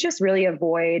 if you can just really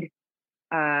avoid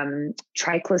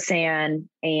triclosan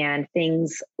and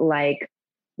things like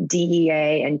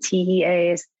DEA and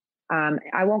TEAs.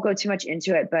 I won't go too much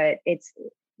into it, but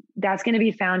that's going to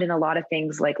be found in a lot of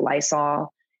things like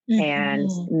Lysol and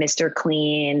Mr.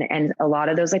 Clean and a lot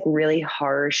of those like really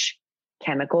harsh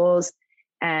chemicals.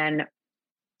 And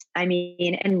I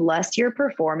mean, unless you're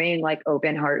performing like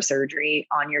open heart surgery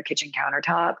on your kitchen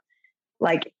countertop,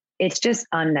 like it's just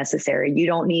unnecessary. You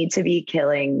don't need to be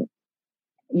killing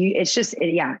you. It's just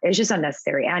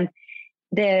unnecessary. And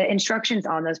the instructions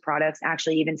on those products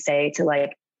actually even say to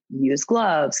like use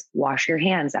gloves, wash your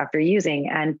hands after using.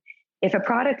 And if a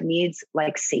product needs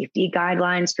like safety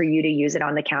guidelines for you to use it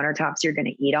on the countertops you're going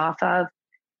to eat off of,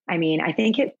 I mean, I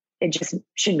think it just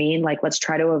should mean like, let's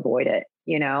try to avoid it,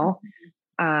 you know?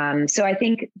 So I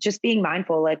think just being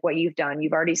mindful, like what you've done,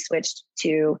 you've already switched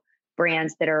to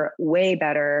brands that are way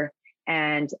better.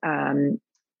 And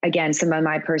again, some of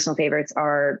my personal favorites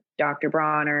are Dr.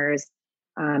 Bronner's,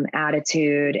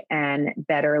 Attitude, and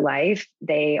Better Life.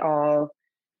 They all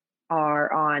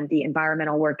are on the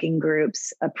Environmental Working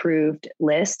Group's approved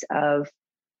list of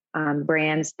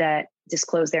brands that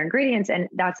disclose their ingredients. And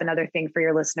that's another thing for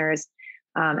your listeners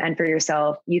and for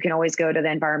yourself. You can always go to the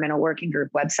Environmental Working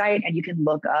Group website and you can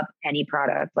look up any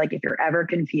product. Like if you're ever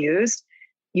confused,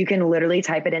 you can literally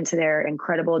type it into their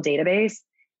incredible database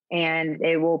and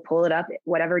they will pull it up,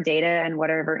 whatever data and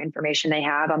whatever information they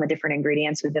have on the different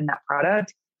ingredients within that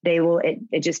product,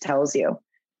 it just tells you.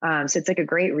 So it's like a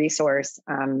great resource,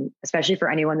 especially for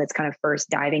anyone that's kind of first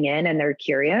diving in and they're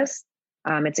curious.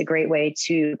 It's a great way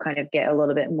to kind of get a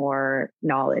little bit more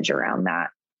knowledge around that.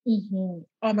 Mm-hmm.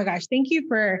 Oh my gosh. Thank you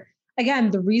for,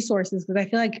 again, the resources, because I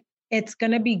feel like it's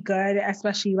going to be good,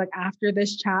 especially like after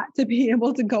this chat, to be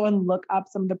able to go and look up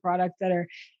some of the products that are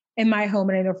in my home.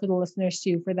 And I know for the listeners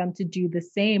too, for them to do the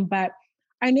same. But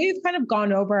I know you've kind of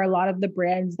gone over a lot of the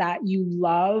brands that you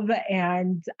love,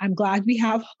 and I'm glad we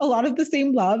have a lot of the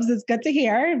same loves. It's good to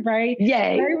hear. Yay.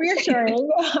 Very reassuring.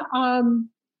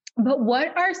 But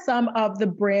what are some of the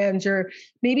brands, or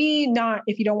maybe not,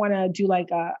 if you don't want to do like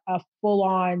a full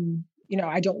on,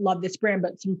 I don't love this brand,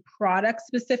 but some products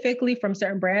specifically from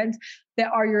certain brands that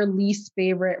are your least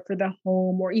favorite for the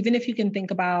home, or even if you can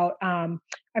think about, I'm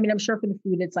sure for the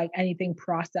food, it's like anything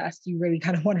processed, you really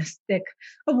kind of want to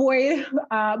avoid.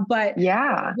 But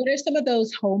yeah, what are some of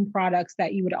those home products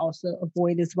that you would also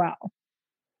avoid as well?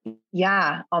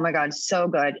 Yeah. Oh my God. So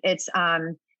good. It's,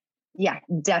 yeah,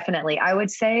 definitely. I would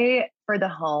say for the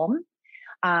home,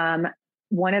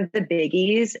 one of the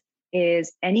biggies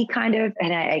is any kind of,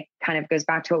 and it kind of goes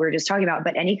back to what we were just talking about,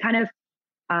 but any kind of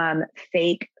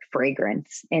fake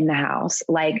fragrance in the house,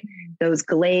 like those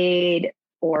Glade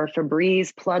or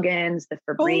Febreze plugins, the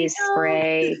Febreze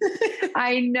spray.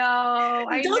 I know.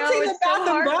 Don't say the Bath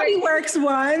and Body Works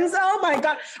ones. Oh my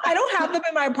God. I don't have them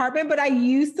in my apartment, but I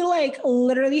used to like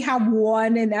literally have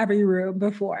one in every room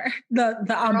before the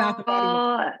Bath and Body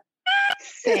Works.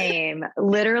 Same,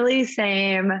 literally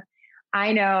same.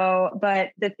 I know, but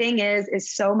the thing is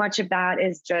so much of that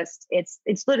is just, it's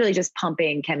literally just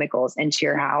pumping chemicals into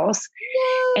your house.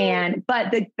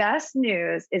 But the best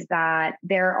news is that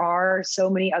there are so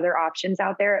many other options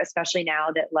out there, especially now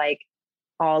that like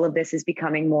all of this is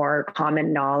becoming more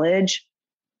common knowledge,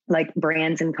 like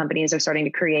brands and companies are starting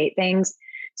to create things.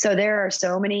 So there are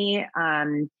so many,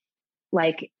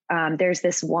 there's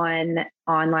this one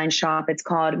online shop, it's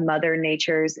called Mother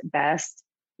Nature's Best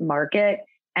Market.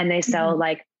 And they sell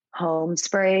like home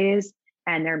sprays,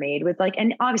 and they're made with like,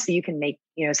 and obviously you can make,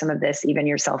 some of this even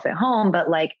yourself at home, but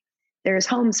like there's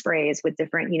home sprays with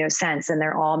different, scents, and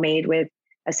they're all made with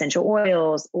essential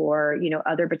oils or,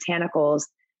 other botanicals.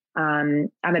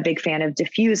 I'm a big fan of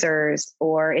diffusers,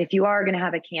 or if you are going to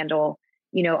have a candle,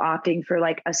 opting for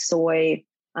like a soy,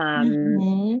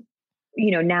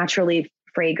 naturally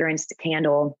fragranced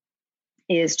candle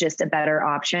is just a better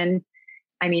option.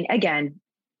 I mean, again,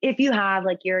 if you have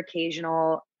like your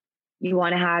occasional, you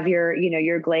want to have your,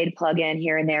 your Glade plug-in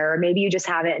here and there, or maybe you just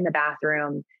have it in the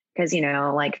bathroom because,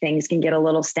 like things can get a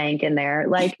little stank in there.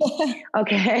 Like,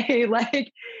 okay,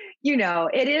 like,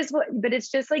 it is but it's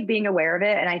just like being aware of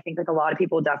it. And I think like a lot of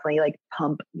people definitely like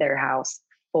pump their house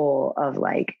full of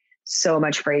like so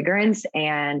much fragrance.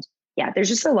 And yeah, there's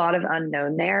just a lot of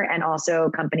unknown there. And also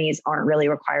companies aren't really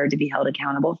required to be held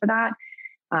accountable for that.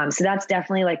 So that's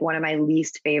definitely like one of my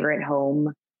least favorite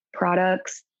home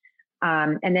products.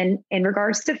 And then in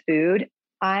regards to food,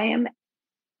 I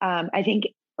think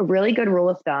a really good rule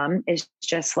of thumb is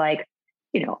just like,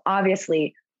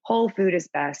 obviously whole food is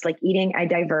best, like eating a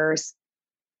diverse,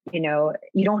 you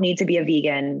don't need to be a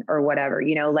vegan or whatever,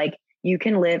 like you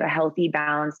can live a healthy,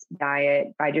 balanced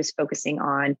diet by just focusing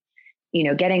on,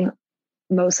 getting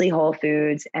mostly whole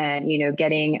foods and,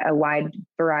 getting a wide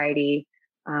variety.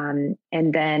 And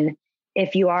then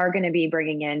if you are going to be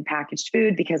bringing in packaged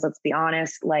food, because let's be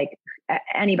honest, like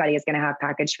anybody is going to have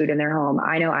packaged food in their home.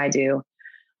 I know I do.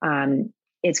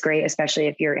 It's great, especially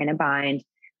if you're in a bind.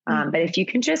 But if you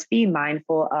can just be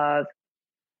mindful of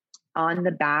on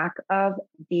the back of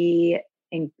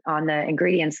on the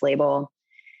ingredients label,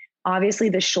 obviously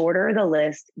the shorter the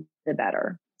list, the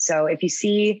better. So if you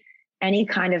see any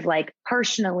kind of like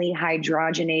partially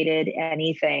hydrogenated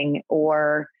anything,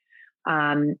 or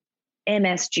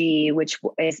MSG, which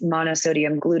is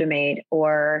monosodium glutamate,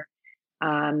 or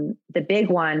the big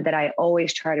one that I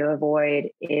always try to avoid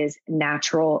is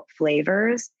natural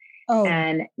flavors. Oh,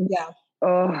 and yeah.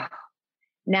 Oh,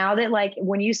 now that like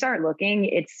when you start looking,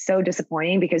 it's so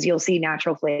disappointing because you'll see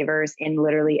natural flavors in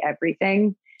literally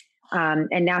everything.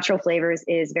 And natural flavors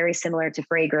is very similar to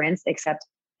fragrance, except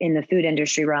in the food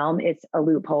industry realm, it's a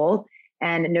loophole,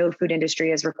 and no food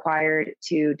industry is required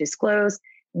to disclose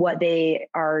what they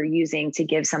are using to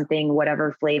give something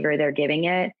whatever flavor they're giving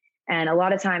it. And a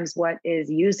lot of times what is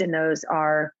used in those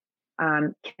are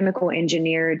chemical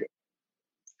engineered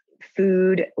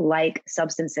food like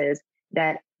substances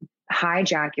that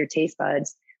hijack your taste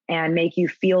buds and make you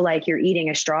feel like you're eating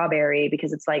a strawberry,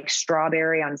 because it's like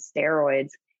strawberry on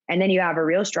steroids. And then you have a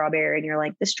real strawberry and you're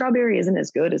like, the strawberry isn't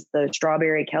as good as the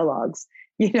strawberry Kellogg's.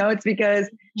 It's because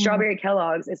strawberry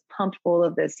Kellogg's is pumped full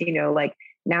of this, like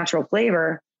natural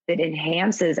flavor that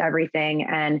enhances everything.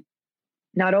 And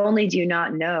not only do you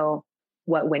not know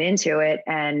what went into it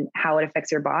and how it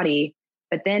affects your body,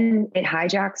 but then it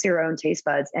hijacks your own taste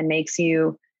buds and makes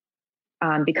you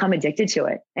become addicted to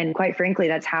it. And quite frankly,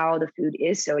 that's how the food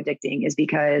is so addicting, is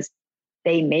because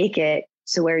they make it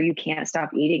so where you can't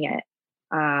stop eating it.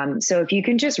 So if you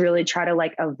can just really try to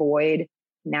like avoid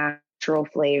natural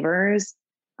flavors,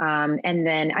 and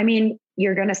then, I mean,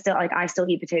 you're going to still, like, I still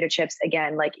eat potato chips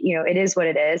again, like, it is what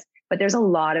it is, but there's a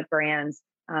lot of brands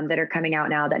that are coming out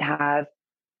now that have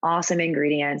awesome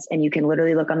ingredients, and you can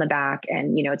literally look on the back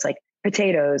and, it's like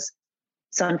potatoes,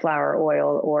 sunflower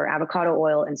oil, or avocado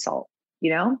oil and salt.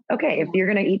 Okay, if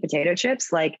you're going to eat potato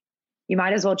chips, like, you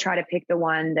might as well try to pick the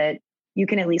one that you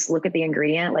can at least look at the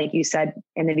ingredient. Like you said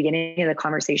in the beginning of the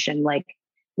conversation, like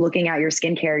looking at your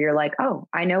skincare, you're like, oh,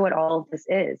 I know what all of this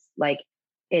is. Like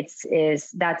that's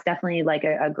definitely like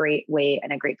a great way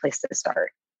and a great place to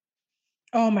start.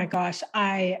 Oh my gosh,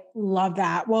 I love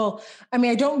that. Well, I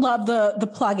mean, I don't love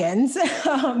the plugins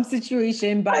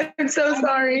situation, but I'm so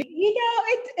sorry.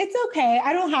 It's okay.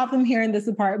 I don't have them here in this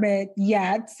apartment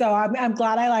yet, so I'm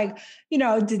glad I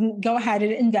didn't go ahead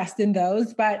and invest in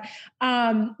those. But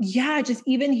yeah, just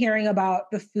even hearing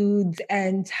about the foods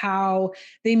and how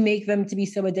they make them to be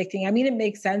so addicting. I mean, it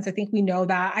makes sense. I think we know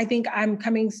that. I think I'm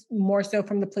coming more so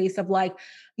from the place of like,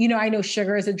 I know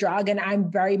sugar is a drug, and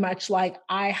I'm very much like,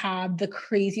 I have the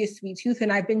craziest sweet tooth,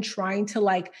 and I've been trying to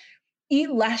like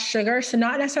eat less sugar. So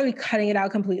not necessarily cutting it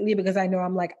out completely, because I know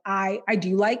I'm like, I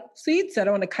do like sweets. So I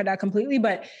don't want to cut it out completely,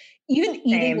 but even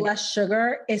eating less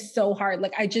sugar is so hard.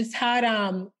 Like I just had,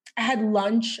 I had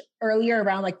lunch earlier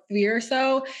around like 3 or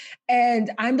so.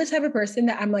 And I'm the type of person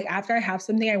that I'm like, after I have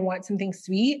something, I want something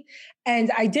sweet.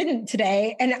 And I didn't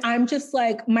today. And I'm just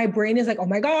like, my brain is like, oh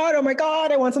my God,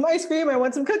 I want some ice cream. I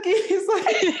want some cookies.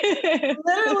 Like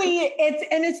literally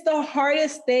it's the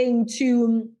hardest thing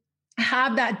to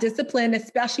have that discipline,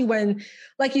 especially when,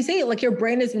 like you say, like your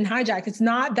brain has been hijacked. It's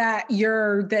not that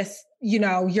you're this,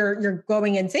 you're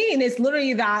going insane. It's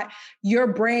literally that your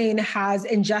brain has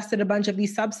ingested a bunch of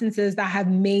these substances that have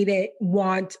made it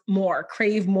want more,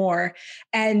 crave more.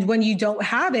 And when you don't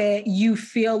have it, you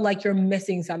feel like you're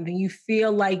missing something. You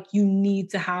feel like you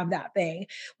need to have that thing,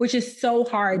 which is so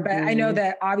hard. But I know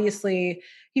that obviously,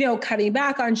 cutting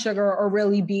back on sugar or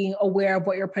really being aware of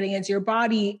what you're putting into your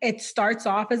body, it starts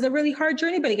off as a really hard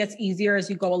journey, but it gets easier as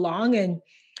you go along. And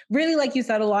really, like you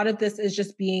said, a lot of this is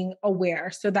just being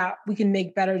aware so that we can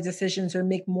make better decisions or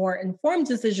make more informed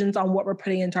decisions on what we're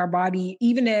putting into our body,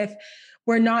 even if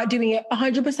we're not doing it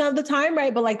 100% of the time,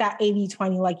 right? But like that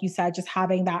 80-20, like you said, just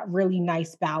having that really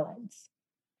nice balance.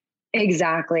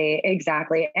 Exactly.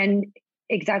 And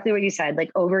exactly what you said,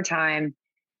 like over time,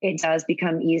 it does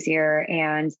become easier.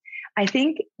 And I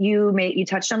think you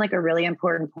touched on like a really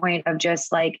important point of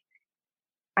just like,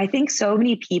 I think so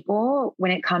many people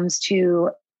when it comes to,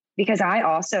 because I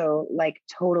also like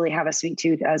totally have a sweet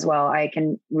tooth as well. I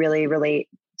can really relate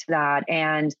to that.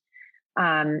 And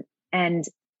at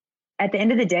the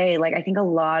end of the day, like, I think a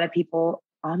lot of people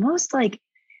almost like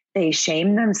they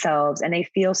shame themselves and they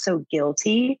feel so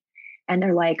guilty and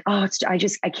they're like, oh,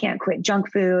 I can't quit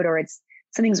junk food, or it's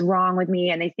something's wrong with me,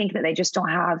 and they think that they just don't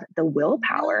have the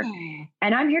willpower. Yeah.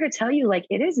 And I'm here to tell you, like,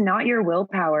 it is not your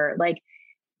willpower. Like,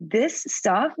 this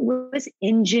stuff was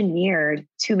engineered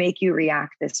to make you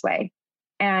react this way.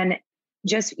 And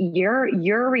just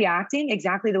you're reacting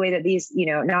exactly the way that these,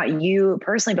 not you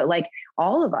personally, but like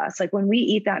all of us, like when we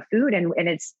eat that food, and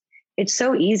it's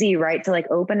so easy, right? To like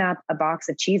open up a box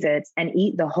of Cheez-Its and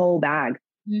eat the whole bag.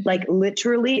 Mhm. Like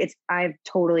literally, I've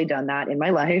totally done that in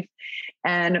my life.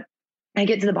 And I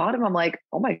get to the bottom, I'm like,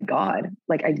 oh my God,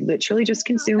 like I literally just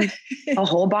consumed a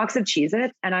whole box of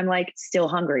Cheez-Its and I'm like still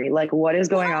hungry. Like, what is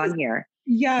going on here?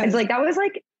 Yes. It's like, that was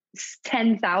like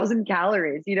 10,000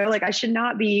 calories, like I should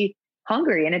not be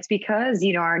hungry. And it's because,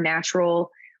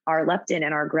 our leptin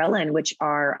and our ghrelin, which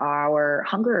are our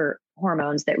hunger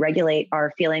hormones that regulate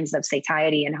our feelings of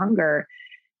satiety and hunger,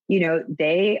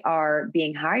 they are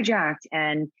being hijacked,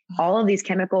 and all of these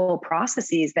chemical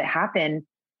processes that happen,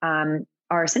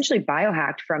 are essentially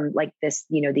biohacked from like this,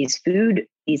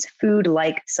 these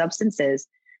food-like substances,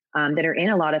 that are in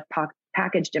a lot of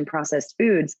packaged and processed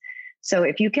foods. So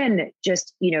if you can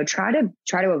just, try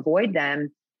to avoid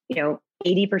them,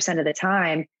 80% of the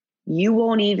time, you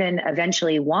won't even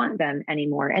eventually want them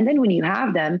anymore. And then when you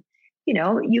have them,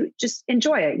 you just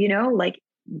enjoy it, like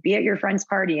be at your friend's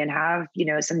party and have,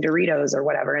 some Doritos or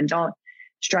whatever, and don't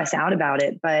stress out about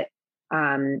it. But,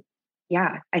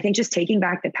 yeah, I think just taking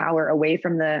back the power away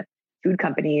from the food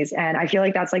companies. And I feel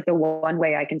like that's like the one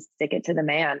way I can stick it to the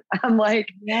man. I'm like,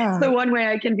 Yeah. it's the one way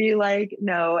I can be like,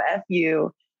 no, F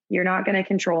you. You're not going to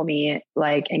control me,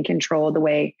 like, and control the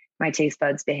way my taste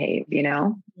buds behave,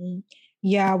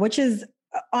 Yeah, which is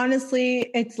honestly,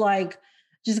 it's like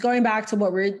just going back to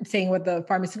what we're saying with the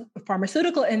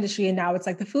pharmaceutical industry, and now it's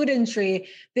like the food industry.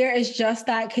 There is just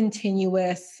that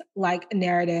continuous like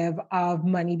narrative of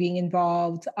money being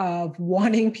involved, of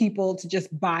wanting people to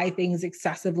just buy things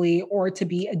excessively or to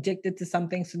be addicted to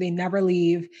something so they never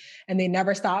leave and they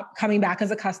never stop coming back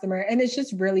as a customer. And it's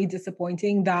just really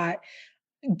disappointing that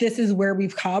this is where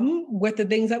we've come with the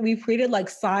things that we've created, like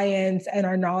science and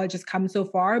our knowledge has come so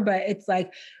far. But it's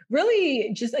like really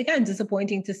just, again,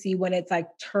 disappointing to see when it's like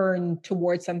turned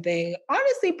towards something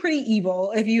honestly pretty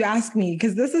evil, if you ask me,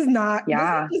 because this is not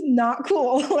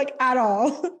cool, like at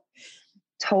all.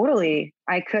 Totally.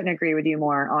 I couldn't agree with you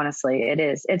more. Honestly,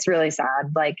 it's really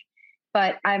sad. Like,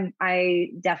 but I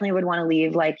definitely would want to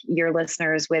leave like your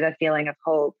listeners with a feeling of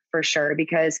hope for sure,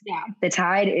 because the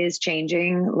tide is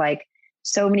changing. Like,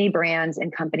 so many brands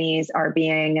and companies are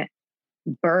being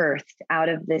birthed out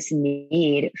of this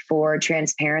need for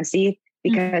transparency,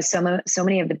 because so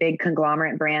many of the big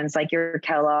conglomerate brands, like your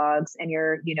Kellogg's and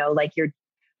your, like your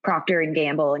Procter and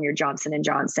Gamble and your Johnson and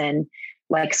Johnson,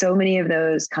 like so many of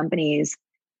those companies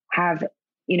have,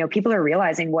 people are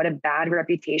realizing what a bad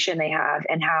reputation they have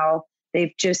and how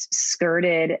they've just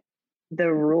skirted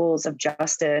the rules of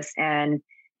justice and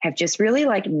have just really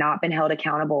like not been held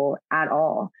accountable at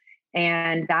all.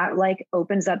 And that like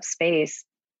opens up space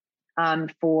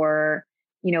for,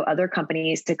 other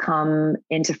companies to come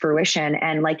into fruition.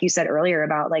 And like you said earlier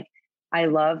about like, I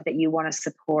love that you want to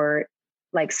support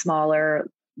like smaller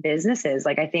businesses.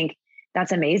 Like, I think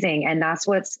that's amazing. And that's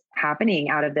what's happening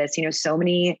out of this. So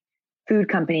many food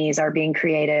companies are being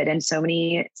created and so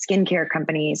many skincare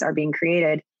companies are being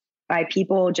created by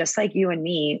people just like you and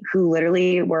me, who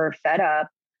literally were fed up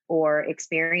or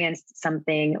experienced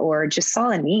something or just saw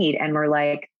a need and were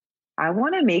like, I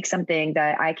want to make something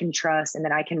that I can trust and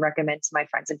that I can recommend to my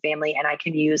friends and family and I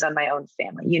can use on my own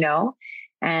family,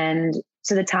 And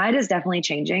so the tide is definitely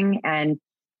changing. And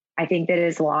I think that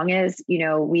as long as,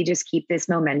 we just keep this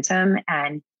momentum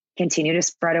and continue to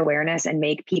spread awareness and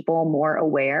make people more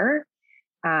aware,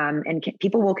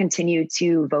 people will continue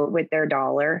to vote with their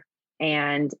dollar,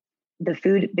 and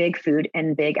the big food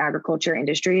and big agriculture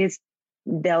industries,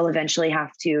 they'll eventually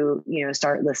have to,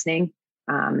 start listening.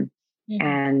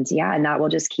 And that will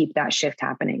just keep that shift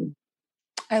happening.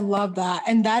 I love that.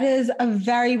 And that is a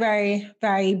very, very,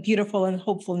 very beautiful and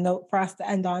hopeful note for us to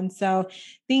end on. So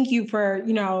thank you for,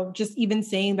 just even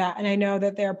saying that. And I know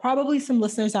that there are probably some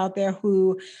listeners out there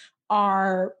who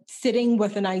are sitting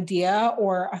with an idea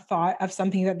or a thought of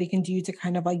something that they can do to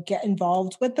kind of like get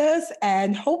involved with this.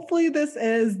 And hopefully this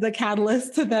is the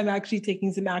catalyst to them actually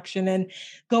taking some action and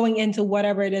going into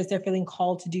whatever it is they're feeling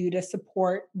called to do to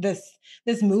support this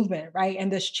movement, right? And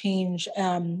this change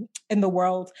in the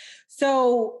world.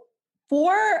 So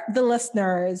For the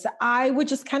listeners, I would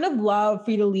just kind of love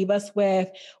for you to leave us with,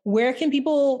 where can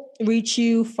people reach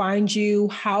you, find you?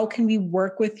 How can we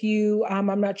work with you?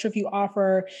 I'm not sure if you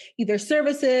offer either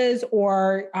services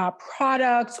or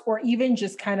products, or even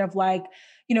just kind of like,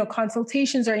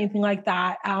 consultations or anything like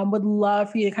that. Would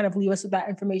love for you to kind of leave us with that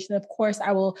information. Of course,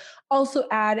 I will also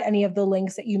add any of the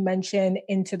links that you mentioned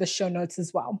into the show notes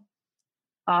as well.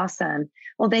 Awesome.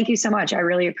 Well, thank you so much. I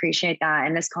really appreciate that.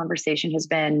 And this conversation has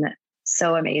been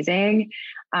so amazing.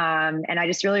 And I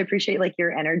just really appreciate like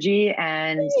your energy,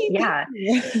 and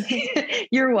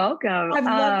you're welcome. I've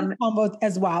loved this combo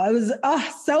as well. It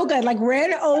was so good, like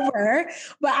ran over,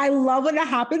 but I love when it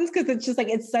happens because it's just like,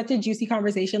 it's such a juicy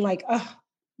conversation. Like,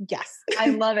 yes. I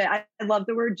love it. I love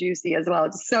the word juicy as well.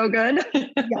 It's so good.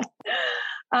 Yes.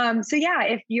 So yeah,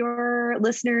 if your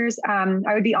listeners,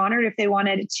 I would be honored if they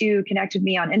wanted to connect with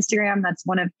me on Instagram. That's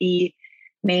one of the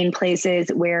main places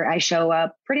where I show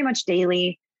up pretty much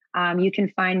daily. You can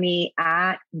find me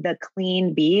at The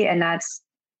Clean Bee, and that's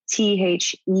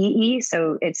THEE.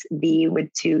 So it's B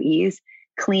with 2 E's,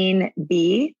 Clean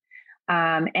Bee.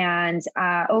 And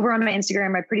over on my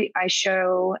Instagram, I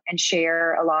show and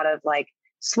share a lot of like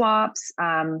swaps.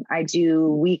 I do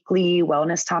weekly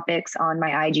wellness topics on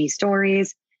my IG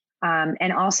stories.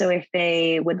 And also if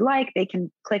they would like, they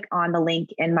can click on the link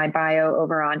in my bio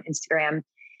over on Instagram.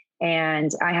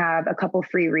 And I have a couple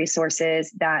free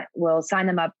resources that will sign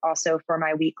them up also for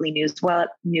my weekly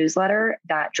newsletter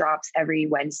that drops every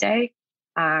Wednesday.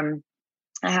 I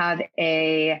have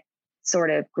a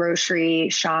sort of grocery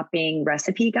shopping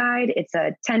recipe guide. It's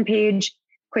a 10-page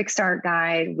quick start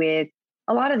guide with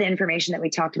a lot of the information that we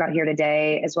talked about here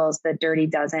today, as well as the Dirty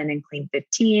Dozen and Clean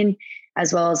 15,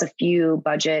 as well as a few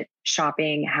budget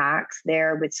shopping hacks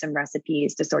there with some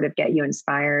recipes to sort of get you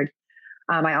inspired.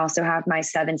 I also have my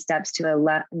 7 steps to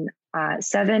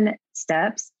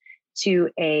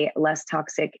a less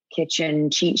toxic kitchen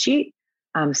cheat sheet.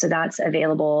 So that's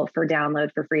available for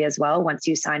download for free as well once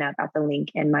you sign up at the link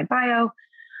in my bio.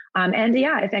 And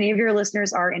yeah, if any of your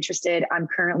listeners are interested, I'm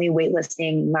currently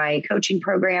waitlisting my coaching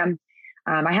program.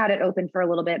 I had it open for a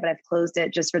little bit, but I've closed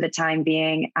it just for the time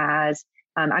being, as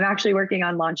I'm actually working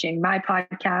on launching my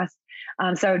podcast.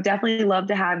 So definitely love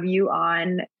to have you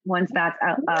on once that's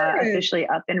officially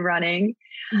up and running.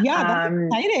 Yeah, that's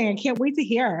exciting. I can't wait to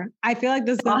hear. I feel like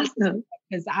this is awesome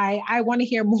because I want to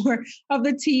hear more of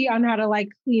the tea on how to like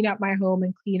clean up my home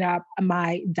and clean up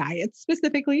my diet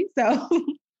specifically. So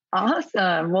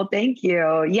awesome. Well, thank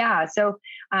you. Yeah. So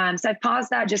I've paused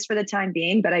that just for the time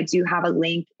being, but I do have a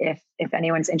link if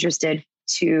anyone's interested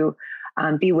to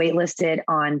be waitlisted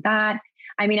on that.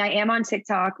 I mean, I am on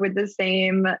TikTok with the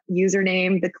same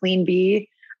username, The Clean Bee.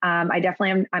 I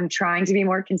definitely I'm trying to be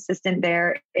more consistent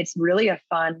there. It's really a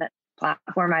fun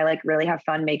platform. I like really have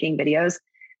fun making videos.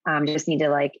 Just need to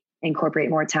like incorporate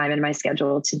more time in my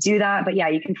schedule to do that. But yeah,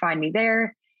 you can find me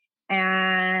there.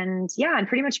 And yeah, and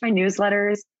pretty much my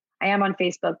newsletters. I am on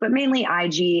Facebook, but mainly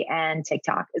IG and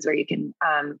TikTok is where you can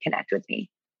connect with me.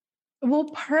 Well,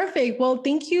 perfect. Well,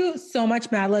 thank you so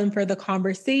much, Madeline, for the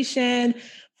conversation,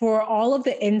 for all of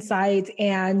the insights,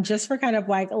 and just for kind of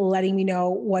like letting me know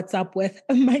what's up with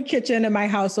my kitchen and my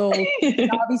household. And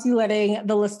obviously letting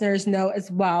the listeners know as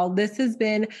well. This has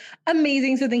been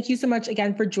amazing. So thank you so much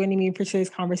again for joining me for today's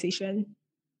conversation.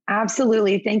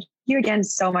 Absolutely. Thank you again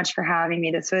so much for having me.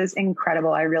 This was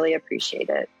incredible. I really appreciate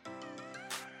it.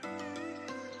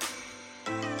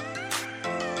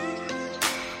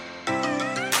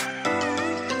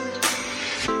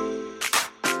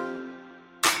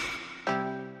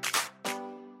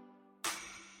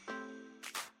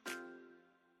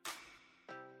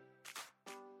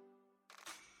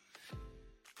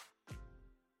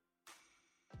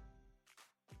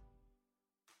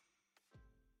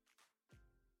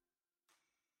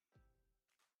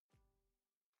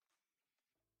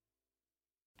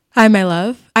 Hi, my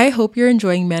love. I hope you're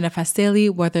enjoying Manifest Daily,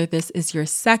 whether this is your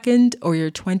second or your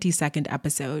 22nd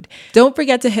episode. Don't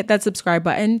forget to hit that subscribe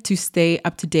button to stay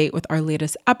up to date with our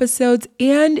latest episodes.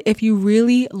 And if you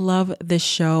really love this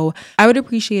show, I would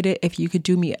appreciate it if you could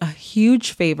do me a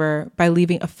huge favor by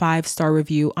leaving a 5-star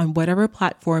review on whatever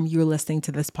platform you're listening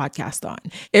to this podcast on.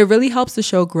 It really helps the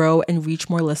show grow and reach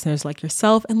more listeners like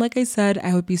yourself. And like I said,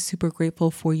 I would be super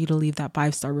grateful for you to leave that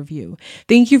 5-star review.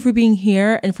 Thank you for being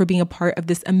here and for being a part of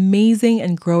this amazing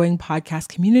and growing podcast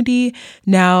community.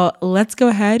 Now, let's go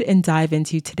ahead and dive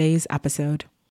into today's episode.